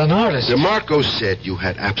I'm not an artist? DeMarco said you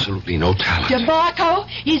had absolutely no talent. DeMarco?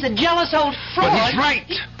 He's a jealous old fraud. But he's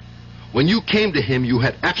right. When you came to him, you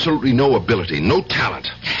had absolutely no ability, no talent.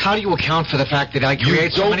 How do you account for the fact that I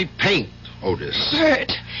create so many... paint, Otis.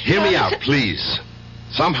 Bert. Hear me out, please.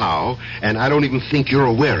 Somehow, and I don't even think you're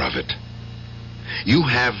aware of it, you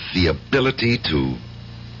have the ability to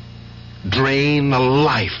drain the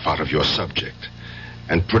life out of your subject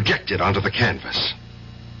and project it onto the canvas.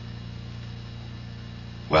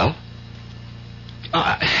 Well?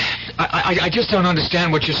 I just don't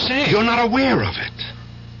understand what you're saying. You're not aware of it.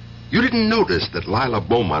 You didn't notice that Lila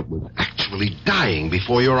Beaumont was actually dying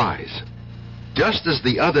before your eyes, just as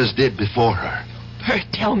the others did before her. Bert,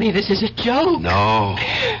 tell me this is a joke. No,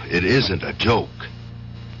 it isn't a joke.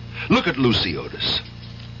 Look at Lucy, Otis.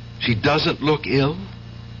 She doesn't look ill.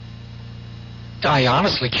 I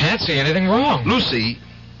honestly can't see anything wrong. Lucy,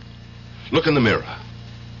 look in the mirror.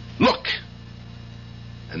 Look.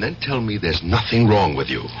 And then tell me there's nothing wrong with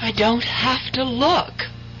you. I don't have to look.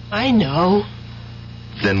 I know.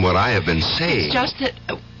 Then what I have been saying... It's just that...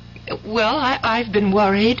 Well, I've been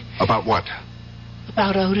worried. About what?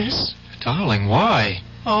 About Otis. Darling, why?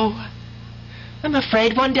 Oh, I'm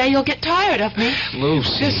afraid one day you'll get tired of me.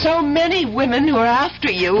 Lucy. There's so many women who are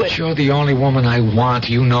after you. But you're the only woman I want.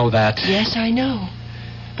 You know that. Yes, I know.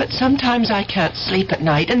 But sometimes I can't sleep at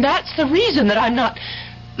night, and that's the reason that I'm not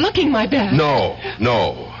looking my best. No.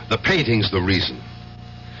 The painting's the reason.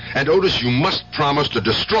 And Otis, you must promise to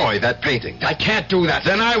destroy that painting. I can't do that.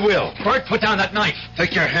 Then I will. Bert, put down that knife.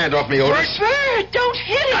 Take your hand off me, Otis. Bert, don't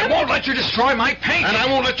hit him. I won't let you destroy my painting. And I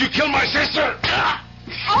won't let you kill my sister.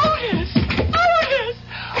 Otis!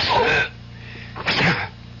 Oh.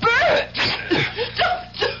 Bert!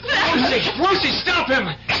 Don't do that! Lucy, stop him!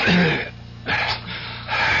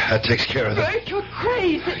 That takes care of that. Bert, you're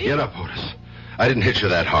crazy. Get up, Otis. I didn't hit you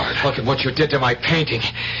that hard. Look at what you did to my painting.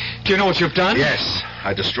 Do you know what you've done? Yes,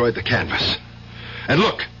 I destroyed the canvas. And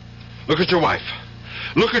look at your wife.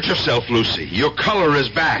 Look at yourself, Lucy. Your color is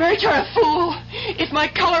back. Bert, you're a fool. If my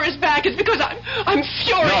color is back, it's because I'm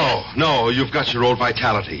furious. No, you've got your old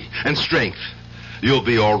vitality and strength. You'll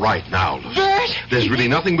be all right now, Lucy. Bert! There's really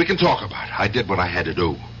nothing we can talk about. I did what I had to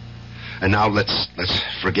do. And now let's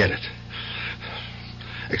forget it.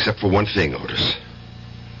 Except for one thing, Otis.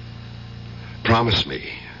 Promise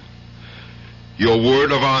me your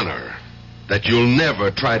word of honor that you'll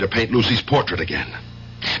never try to paint Lucy's portrait again.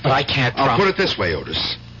 But I can't I'll put it this way,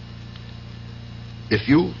 Otis. If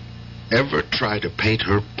you ever try to paint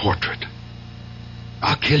her portrait,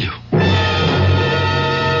 I'll kill you.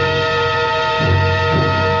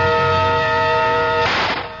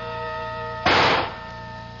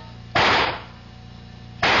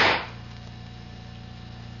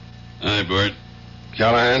 Hi, Bert.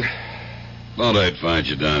 Callahan? Thought I'd find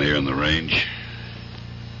you down here in the range.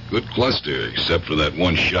 Good cluster, except for that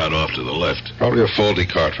one shot off to the left. Probably a faulty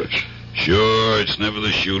cartridge. Sure, it's never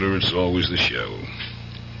the shooter, it's always the shell.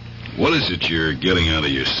 What is it you're getting out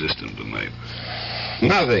of your system tonight?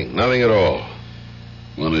 Nothing at all.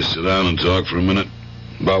 Want to sit down and talk for a minute?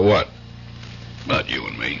 About what? About you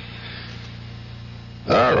and me.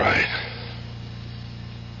 All right.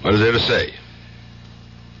 What is there to say?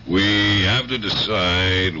 We have to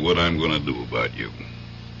decide what I'm going to do about you.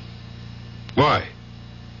 Why?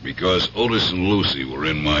 Because Otis and Lucy were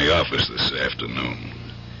in my office this afternoon.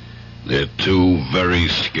 They're 2 very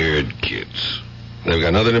scared kids. They've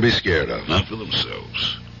got nothing to be scared of. Not for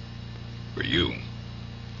themselves. For you.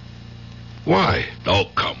 Why? Oh,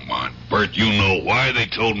 come on, Bert. You know why. They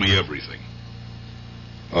told me everything.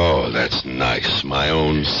 Oh, that's nice. My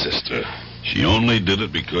own sister. She only did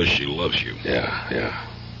it because she loves you. Yeah.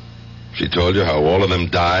 She told you how all of them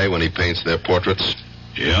die when he paints their portraits?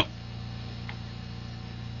 Yeah.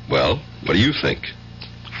 Well, what do you think?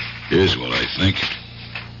 Here's what I think.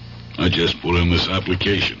 I just put in this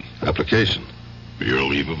application. Application? For your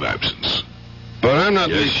leave of absence. But I'm not...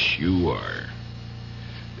 Yes, you are.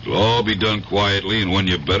 It'll all be done quietly, and when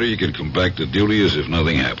you're better, you can come back to duty as if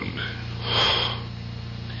nothing happened.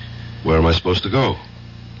 Where am I supposed to go?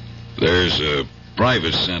 There's a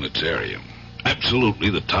private sanitarium. Absolutely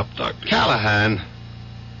the top doctor. Callahan,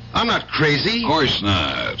 I'm not crazy. Of course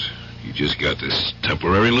not. You just got this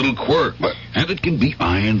temporary little quirk, and it can be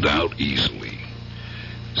ironed out easily.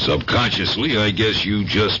 Subconsciously, I guess you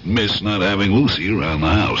just miss not having Lucy around the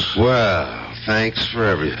house. Well, thanks for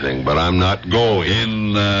everything, but I'm not going.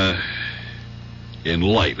 In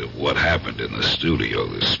light of what happened in the studio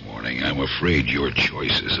this morning, I'm afraid your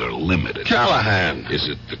choices are limited. Callahan! Is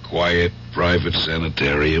it the quiet, private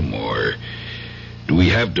sanitarium, or do we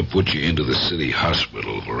have to put you into the city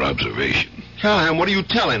hospital for observation? Callahan, what are you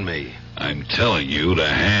telling me? I'm telling you to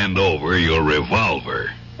hand over your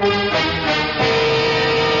revolver.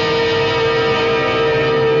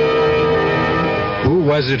 Who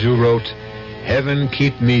was it who wrote, "Heaven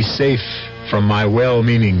keep me safe from my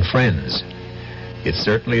well-meaning friends"? It's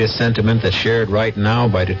certainly a sentiment that's shared right now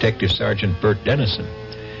by Detective Sergeant Bert Dennison.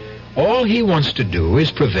 All he wants to do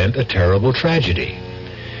is prevent a terrible tragedy.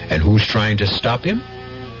 And who's trying to stop him?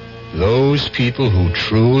 Those people who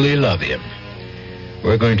truly love him.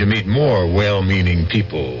 We're going to meet more well-meaning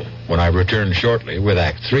people when I return shortly with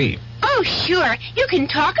Act 3. Oh, sure. You can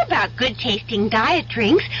talk about good-tasting diet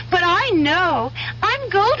drinks, but I know. I'm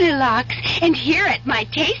Goldilocks, and here at my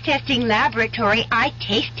taste-testing laboratory, I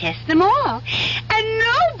taste-test them all. And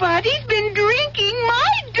nobody's been drinking my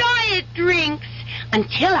diet drinks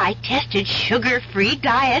until I tested sugar-free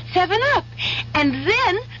Diet 7-Up. And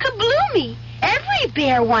then, kabloomy! Every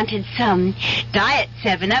bear wanted some. Diet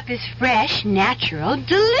 7-Up is fresh, natural,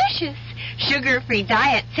 delicious. Sugar-free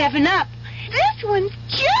Diet 7-Up. This one's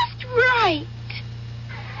just right.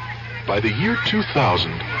 By the year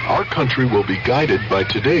 2000, our country will be guided by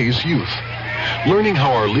today's youth. Learning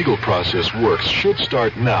how our legal process works should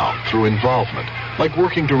start now through involvement, like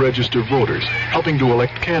working to register voters, helping to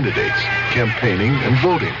elect candidates, campaigning, and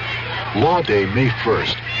voting. Law Day, May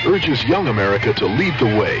 1st, urges young America to lead the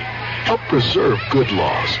way, help preserve good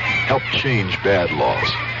laws, help change bad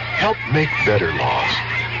laws, help make better laws.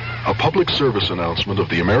 A public service announcement of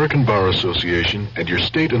the American Bar Association and your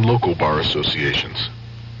state and local bar associations.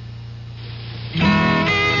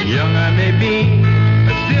 Young I may be,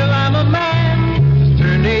 but still I'm a man. Just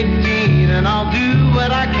turned 18 and I'll do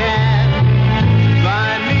what I can.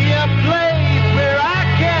 Find me a place where I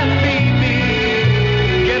can be me.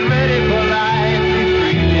 Get ready for life, be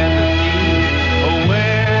free and the sea. Oh,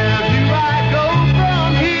 where do I go from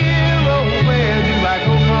here? Oh, where do I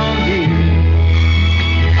go from here?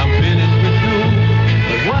 I'm finished with school,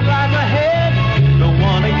 but what lies ahead? Don't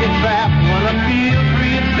wanna get trapped, wanna feel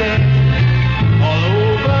free instead. All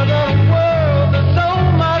over the world, there's so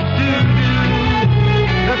much to do.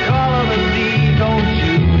 The call of the sea, don't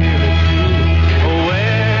you hear it too? Oh,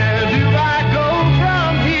 where do I go from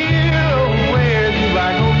here? Oh, where do I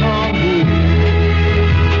go from here?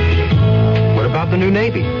 What about the new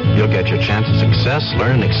Navy? You'll get your chance at success,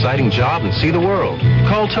 learn an exciting job, and see the world.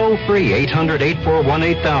 Call toll-free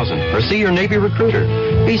 800-841-8000 or see your Navy recruiter.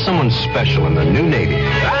 Be someone special in the new Navy.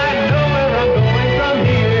 I know where I'm going from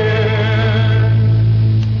here.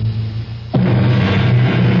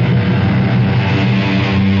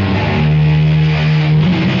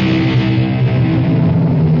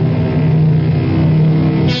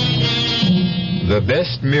 The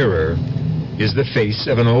best mirror is the face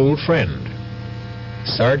of an old friend.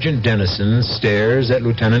 Sergeant Dennison stares at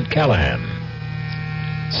Lieutenant Callahan.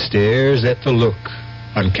 Stares at the look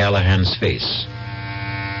on Callahan's face.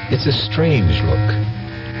 It's a strange look.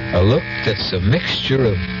 A look that's a mixture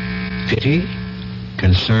of pity,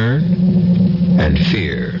 concern, and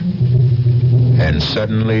fear. And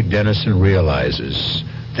suddenly Dennison realizes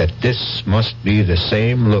that this must be the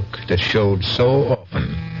same look that showed so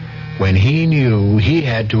often when he knew he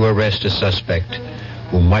had to arrest a suspect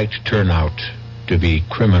who might turn out to be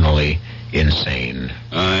criminally insane.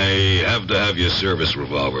 I have to have your service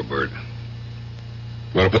revolver, Bert.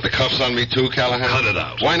 Want to put the cuffs on me too, Callahan? Cut it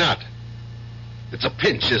out. Why not? It's a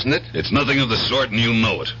pinch, isn't it? It's nothing of the sort, and you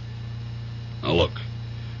know it. Now, look.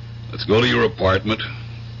 Let's go to your apartment,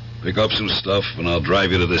 pick up some stuff, and I'll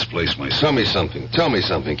drive you to this place myself. Tell me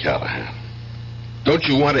something, Callahan. Don't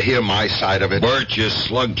you want to hear my side of it? Bert, you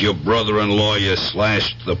slugged your brother-in-law, you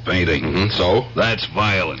slashed the painting. So? That's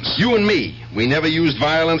violence. You and me, we never used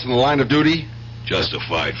violence in the line of duty?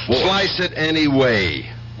 Justified force. Slice it any way.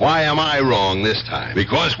 Why am I wrong this time?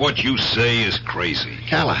 Because what you say is crazy.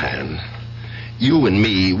 Callahan, you and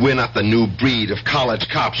me, we're not the new breed of college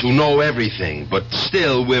cops who know everything, but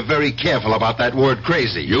still we're very careful about that word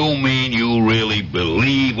crazy. You mean you really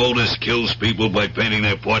believe Otis kills people by painting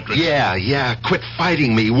their portraits? Yeah. Quit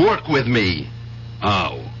fighting me. Work with me.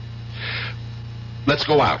 How? Let's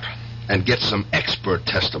go out and get some expert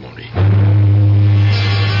testimony.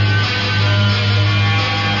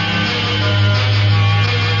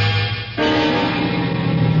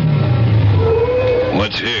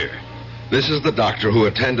 What's here? This is the doctor who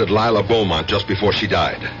attended Lila Beaumont just before she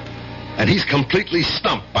died. And he's completely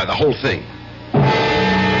stumped by the whole thing.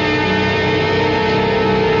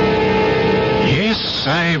 Yes,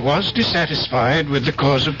 I was dissatisfied with the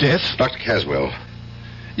cause of death. Dr. Caswell,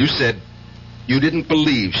 you said you didn't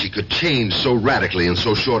believe she could change so radically in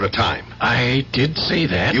so short a time. I did say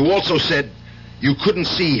that. You also said you couldn't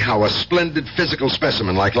see how a splendid physical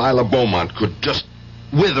specimen like Lila Beaumont could just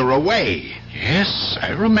wither away. Yes, I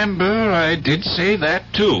remember I did say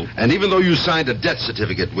that, too. And even though you signed a death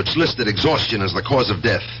certificate which listed exhaustion as the cause of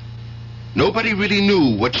death, nobody really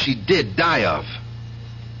knew what she did die of.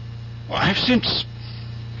 Well, I've since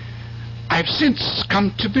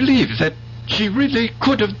come to believe that she really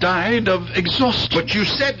could have died of exhaustion. But you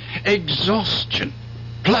said... Exhaustion,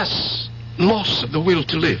 plus loss of the will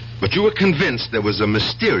to live. But you were convinced there was a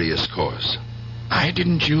mysterious cause. I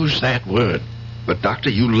didn't use that word. But, Doctor,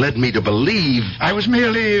 you led me to believe... I was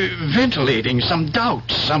merely ventilating some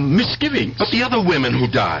doubts, some misgivings. But the other women who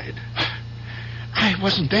died... I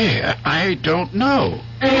wasn't there. I don't know.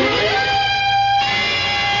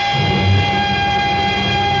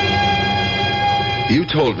 You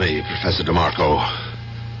told me, Professor DeMarco,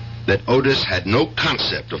 that Otis had no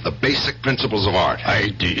concept of the basic principles of art. I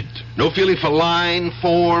did. No feeling for line,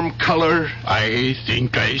 form, color. I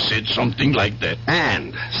think I said something like that.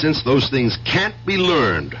 And since those things can't be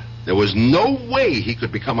learned, there was no way he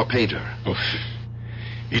could become a painter. Oh,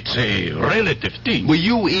 it's a relative thing. Well,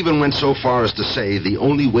 you even went so far as to say the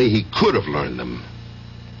only way he could have learned them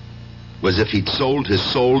was if he'd sold his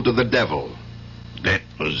soul to the devil. That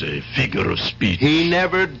was a figure of speech. He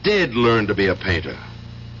never did learn to be a painter.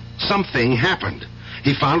 Something happened.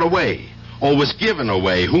 He found a way, or was given a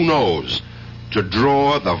way, who knows, to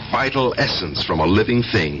draw the vital essence from a living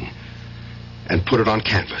thing and put it on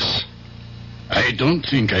canvas. I don't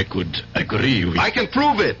think I could agree with... I can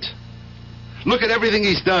prove it. Look at everything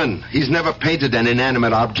he's done. He's never painted an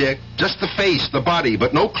inanimate object, just the face, the body,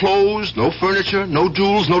 but no clothes, no furniture, no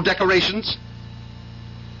jewels, no decorations.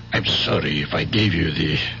 I'm sorry if I gave you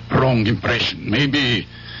the wrong impression. Maybe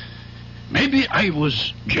I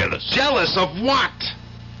was jealous. Jealous of what?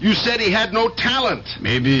 You said he had no talent.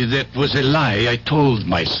 Maybe that was a lie I told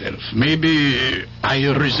myself. Maybe I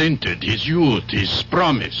resented his youth, his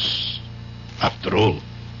promise. After all,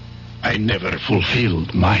 I never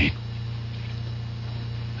fulfilled mine.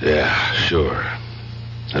 Yeah, sure.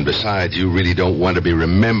 And besides, you really don't want to be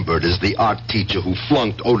remembered as the art teacher who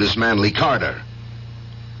flunked Otis Manley Carter.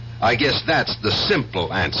 I guess that's the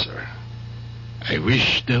simple answer. I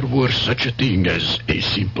wish there were such a thing as a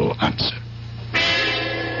simple answer.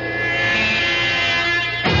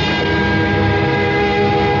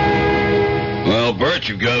 Well, Bert,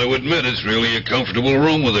 you've got to admit it's really a comfortable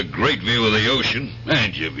room with a great view of the ocean.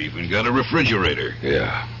 And you've even got a refrigerator.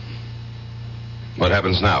 Yeah. What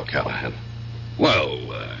happens now, Callahan? Well,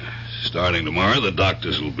 starting tomorrow, the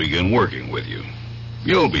doctors will begin working with you.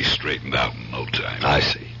 You'll be straightened out in no time. I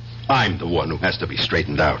see. I'm the one who has to be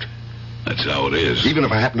straightened out. That's how it is. Even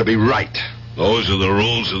if I happen to be right. Those are the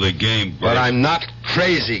rules of the game, Bert. But I'm not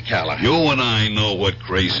crazy, Callahan. You and I know what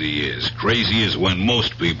crazy is. Crazy is when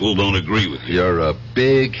most people don't agree with you. You're a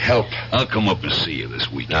big help. I'll come up and see you this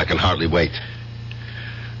weekend. I can hardly wait.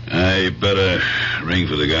 I better ring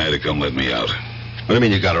for the guy to come let me out. What do you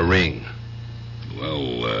mean you got a ring?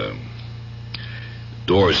 Well,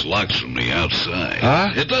 door's locked from the outside.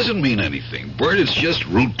 Huh? It doesn't mean anything, Bert. It's just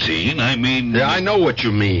routine. I mean... Yeah, I know what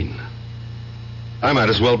you mean. I might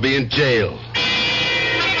as well be in jail.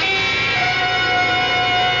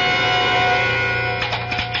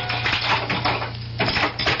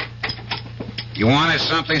 You wanted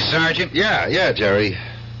something, Sergeant? Yeah, Jerry.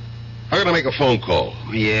 I'm going to make a phone call.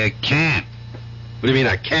 You can't. What do you mean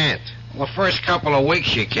I can't? Well, the first couple of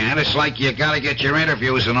weeks you can't. It's like you got to get your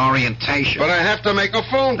interviews and orientation. But I have to make a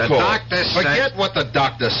phone call. The doctor says... Forget what the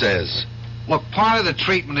doctor says. Look, part of the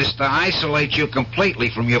treatment is to isolate you completely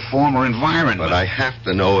from your former environment. But I have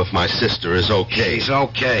to know if my sister is okay. She's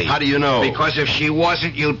okay. How do you know? Because if she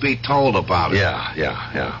wasn't, you'd be told about it.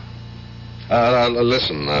 Yeah.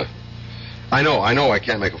 Listen, I know I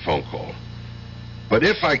can't make a phone call. But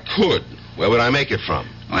if I could, where would I make it from?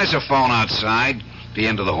 Well, there's a phone outside, the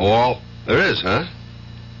end of the hall. There is, huh?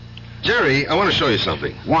 Jerry, I want to show you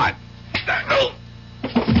something. What?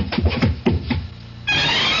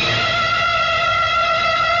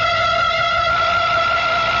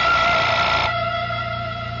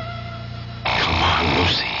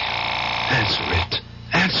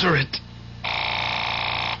 Answer it.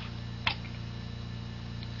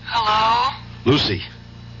 Hello? Lucy.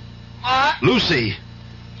 What? Lucy.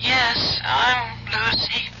 Yes, I'm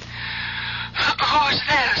Lucy. Who's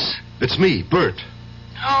this? It's me, Bert.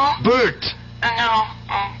 Who? Bert. No,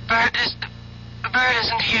 Bert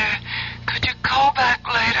isn't here. Could you call back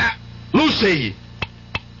later? Lucy!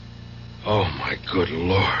 Oh, my good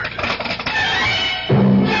Lord.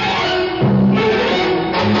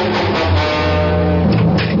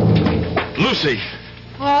 Lucy!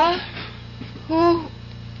 What? Who?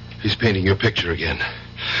 He's painting your picture again.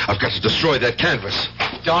 I've got to destroy that canvas.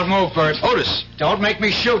 Don't move, Bert. Otis! Don't make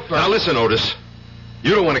me shoot, Bert. Now listen, Otis.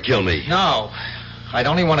 You don't want to kill me. No. I'd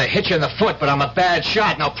only want to hit you in the foot, but I'm a bad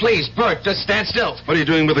shot. Now, please, Bert, just stand still. What are you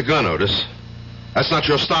doing with a gun, Otis? That's not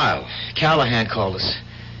your style. Callahan called us.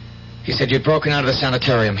 He said you'd broken out of the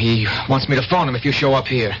sanitarium. He wants me to phone him if you show up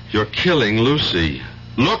here. You're killing Lucy.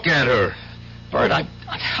 Look at her. Bert,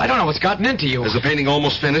 I don't know what's gotten into you. Is the painting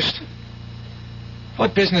almost finished?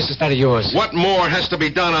 What business is that of yours? What more has to be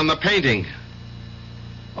done on the painting?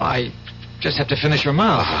 Well, I just have to finish her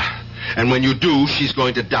mouth. And when you do, she's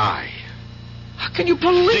going to die. How can you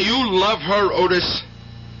believe... Do you love her, Otis?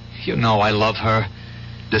 You know I love her.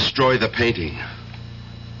 Destroy the painting.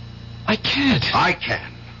 I can't. I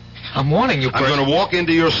can. I'm warning you, Bert. I'm going to walk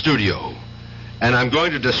into your studio, and I'm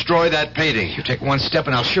going to destroy that painting. You take one step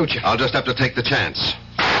and I'll shoot you. I'll just have to take the chance.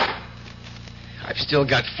 I've still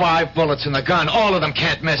got 5 bullets in the gun. All of them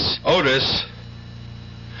can't miss. Otis,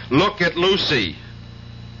 look at Lucy.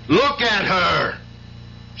 Look at her.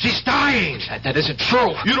 She's dying. That isn't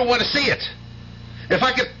true. You don't want to see it. If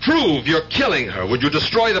I could prove you're killing her, would you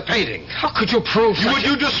destroy the painting? How could you prove such Would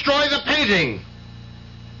you destroy the painting?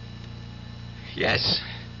 Yes.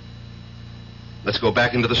 Let's go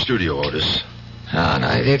back into the studio, Otis. Oh, no,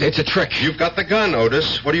 it's a trick. You've got the gun,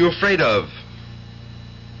 Otis. What are you afraid of?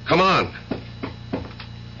 Come on.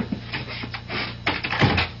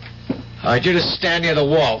 All right, you just stand near the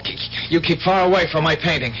wall. You keep far away from my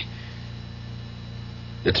painting.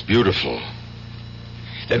 It's beautiful.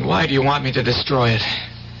 Then why do you want me to destroy it?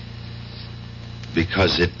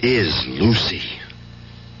 Because it is Lucy.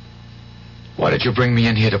 What did you bring me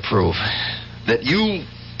in here to prove? That you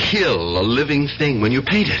kill a living thing when you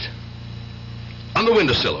paint it. On the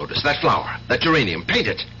windowsill, Otis, that flower, that geranium, paint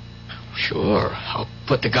it. Sure. I'll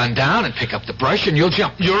put the gun down and pick up the brush and you'll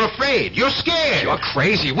jump. You're afraid. You're scared. You're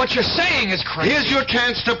crazy. What you're saying is crazy. Here's your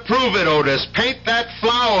chance to prove it, Otis. Paint that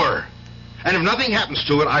flower. And if nothing happens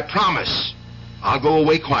to it, I promise, I'll go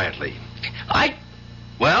away quietly.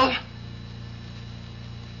 Well?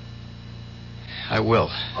 I will.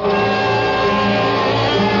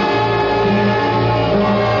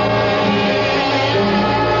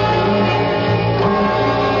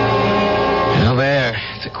 Now there.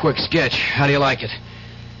 It's a quick sketch. How do you like it?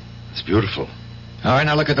 It's beautiful. All right,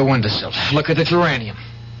 now look at the windowsill. Look at the geranium.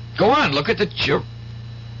 Go on, look at the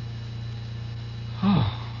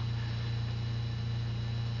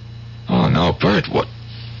Oh, no, Bert, what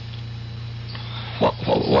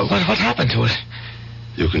happened to it?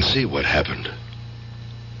 You can see what happened.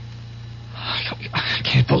 I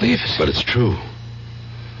can't believe it. But it's true.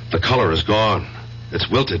 The color is gone. It's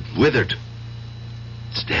wilted, withered.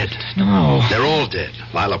 It's dead. No. They're all dead.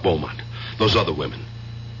 Lila Beaumont, those other women.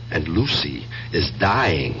 And Lucy is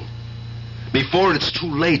dying. Before it's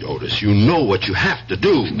too late, Otis, you know what you have to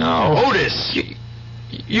do. No. Otis!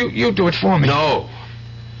 You do it for me. No.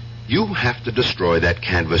 You have to destroy that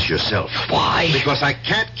canvas yourself. Why? Because I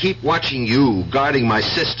can't keep watching you guarding my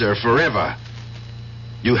sister forever.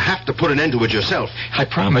 You have to put an end to it yourself. I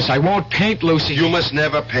promise I won't paint Lucy. You must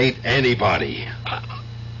never paint anybody.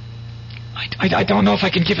 I don't know if I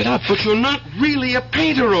can give it up. But you're not really a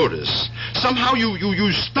painter, Otis. Somehow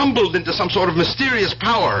you stumbled into some sort of mysterious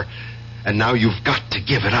power. And now you've got to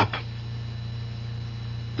give it up.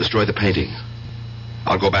 Destroy the painting.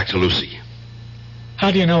 I'll go back to Lucy. How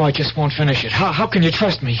do you know I just won't finish it? How can you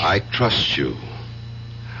trust me? I trust you.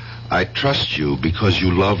 I trust you because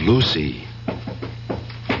you love Lucy.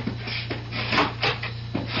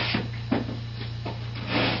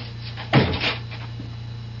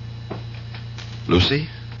 Lucy?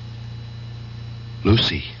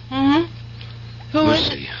 Lucy. Hmm? Who is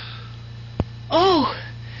Lucy. it? Oh,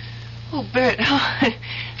 Bert. Oh,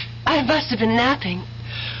 I must have been napping.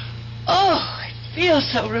 Oh, I feel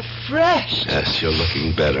so refreshed. Yes, you're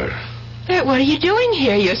looking better. Bert, what are you doing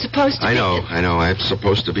here? You're supposed to I know. I'm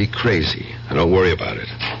supposed to be crazy. Don't worry about it.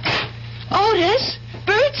 Otis,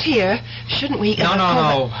 Bert's here. Shouldn't we...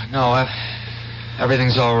 No.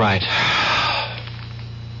 Everything's all right.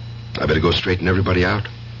 I better go straighten everybody out.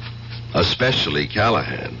 Especially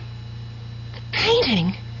Callahan.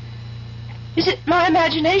 Painting? Is it my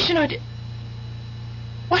imagination or...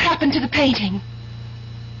 What happened to the painting?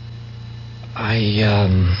 I,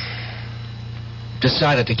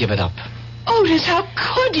 decided to give it up. Otis, how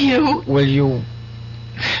could you? Will you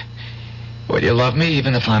love me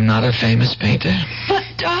even if I'm not a famous painter? But,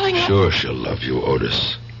 darling, Sure she'll love you,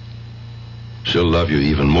 Otis. She'll love you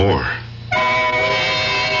even more.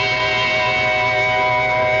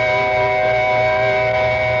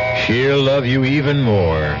 She'll love you even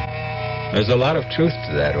more. There's a lot of truth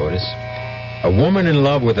to that, Otis. A woman in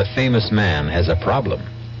love with a famous man has a problem.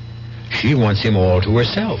 She wants him all to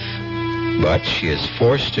herself, but she is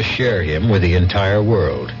forced to share him with the entire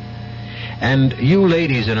world. And you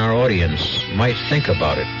ladies in our audience might think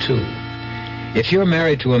about it, too. If you're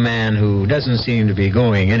married to a man who doesn't seem to be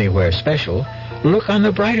going anywhere special, look on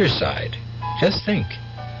the brighter side. Just think.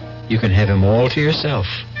 You can have him all to yourself.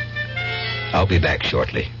 I'll be back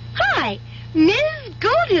shortly. Hi, Ms.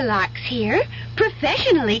 Goldilocks here.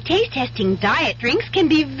 Professionally taste-testing diet drinks can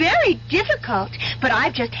be very difficult, but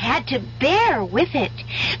I've just had to bear with it.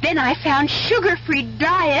 Then I found sugar-free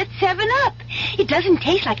Diet 7-Up. It doesn't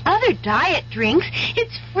taste like other diet drinks.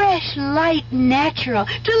 It's fresh, light, natural,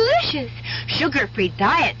 delicious. Sugar-free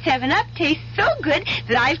Diet 7-Up tastes so good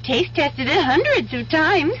that I've taste-tested it hundreds of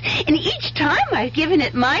times, and each time I've given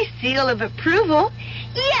it my seal of approval.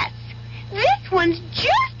 Yes, this one's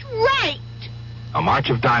just right. A March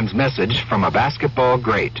of Dimes message from a basketball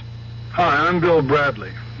great. Hi, I'm Bill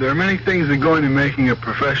Bradley. There are many things that go into making a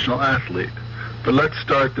professional athlete, but let's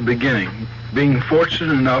start at the beginning. Being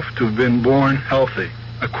fortunate enough to have been born healthy.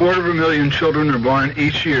 250,000 children are born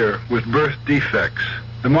each year with birth defects.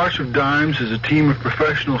 The March of Dimes is a team of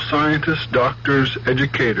professional scientists, doctors,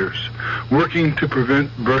 educators, working to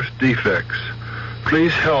prevent birth defects.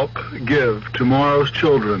 Please help give tomorrow's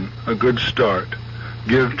children a good start.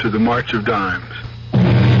 Give to the March of Dimes.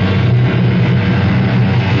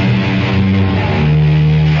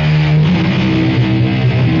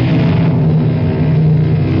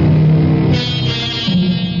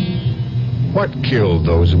 What killed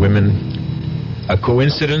those women? A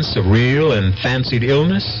coincidence of real and fancied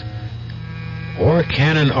illness? Or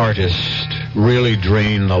can an artist really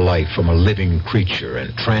drain the life from a living creature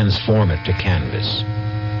and transform it to canvas?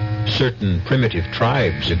 Certain primitive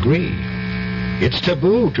tribes agree. It's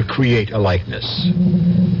taboo to create a likeness.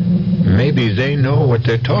 Maybe they know what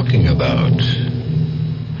they're talking about.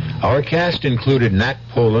 Our cast included Nat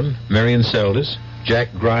Polan, Marion Seldes, Jack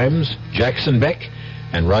Grimes, Jackson Beck,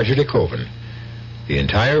 and Roger DeKoven. The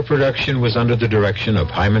entire production was under the direction of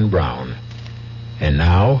Hyman Brown. And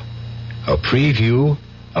now, a preview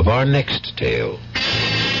of our next tale.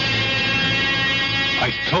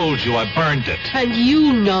 I told you I burned it. And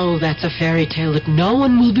you know that's a fairy tale that no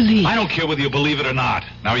one will believe. I don't care whether you believe it or not.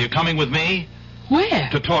 Now, are you coming with me? Where?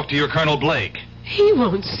 To talk to your Colonel Blake. He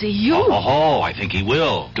won't see you. Oh, I think he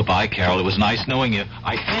will. Goodbye, Carol. It was nice knowing you.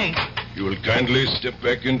 I think. You will kindly step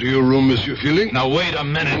back into your room, Monsieur Feeling. Now, wait a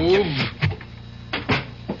minute. Move.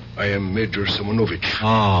 I am Major Simonovich.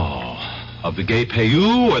 Oh, of the Gay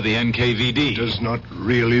Payou or the NKVD? It does not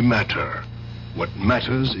really matter. What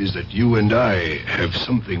matters is that you and I have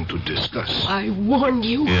something to discuss. I warned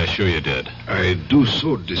you. Yeah, sure you did. I do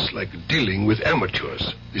so dislike dealing with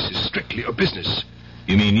amateurs. This is strictly a business.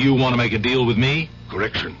 You mean you want to make a deal with me?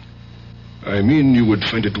 Correction. I mean you would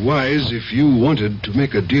find it wise if you wanted to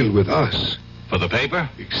make a deal with us. For the paper?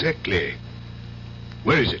 Exactly.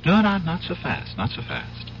 Where is it? No, not so fast. Not so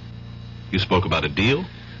fast. You spoke about a deal?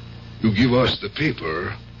 You give us the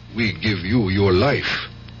paper, we give you your life.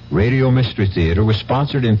 Radio Mystery Theater was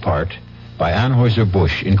sponsored in part by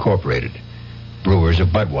Anheuser-Busch Incorporated, brewers of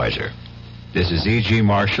Budweiser. This is E.G.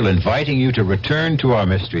 Marshall inviting you to return to our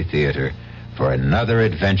Mystery Theater for another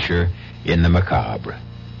adventure in the macabre.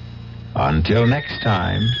 Until next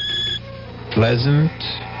time, pleasant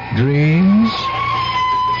dreams.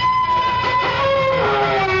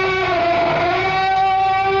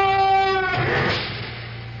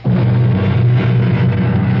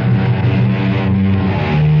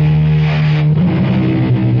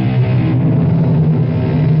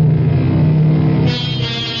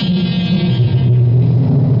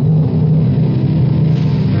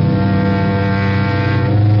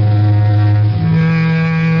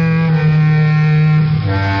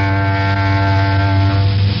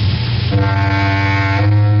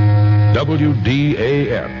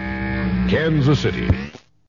 Kansas City.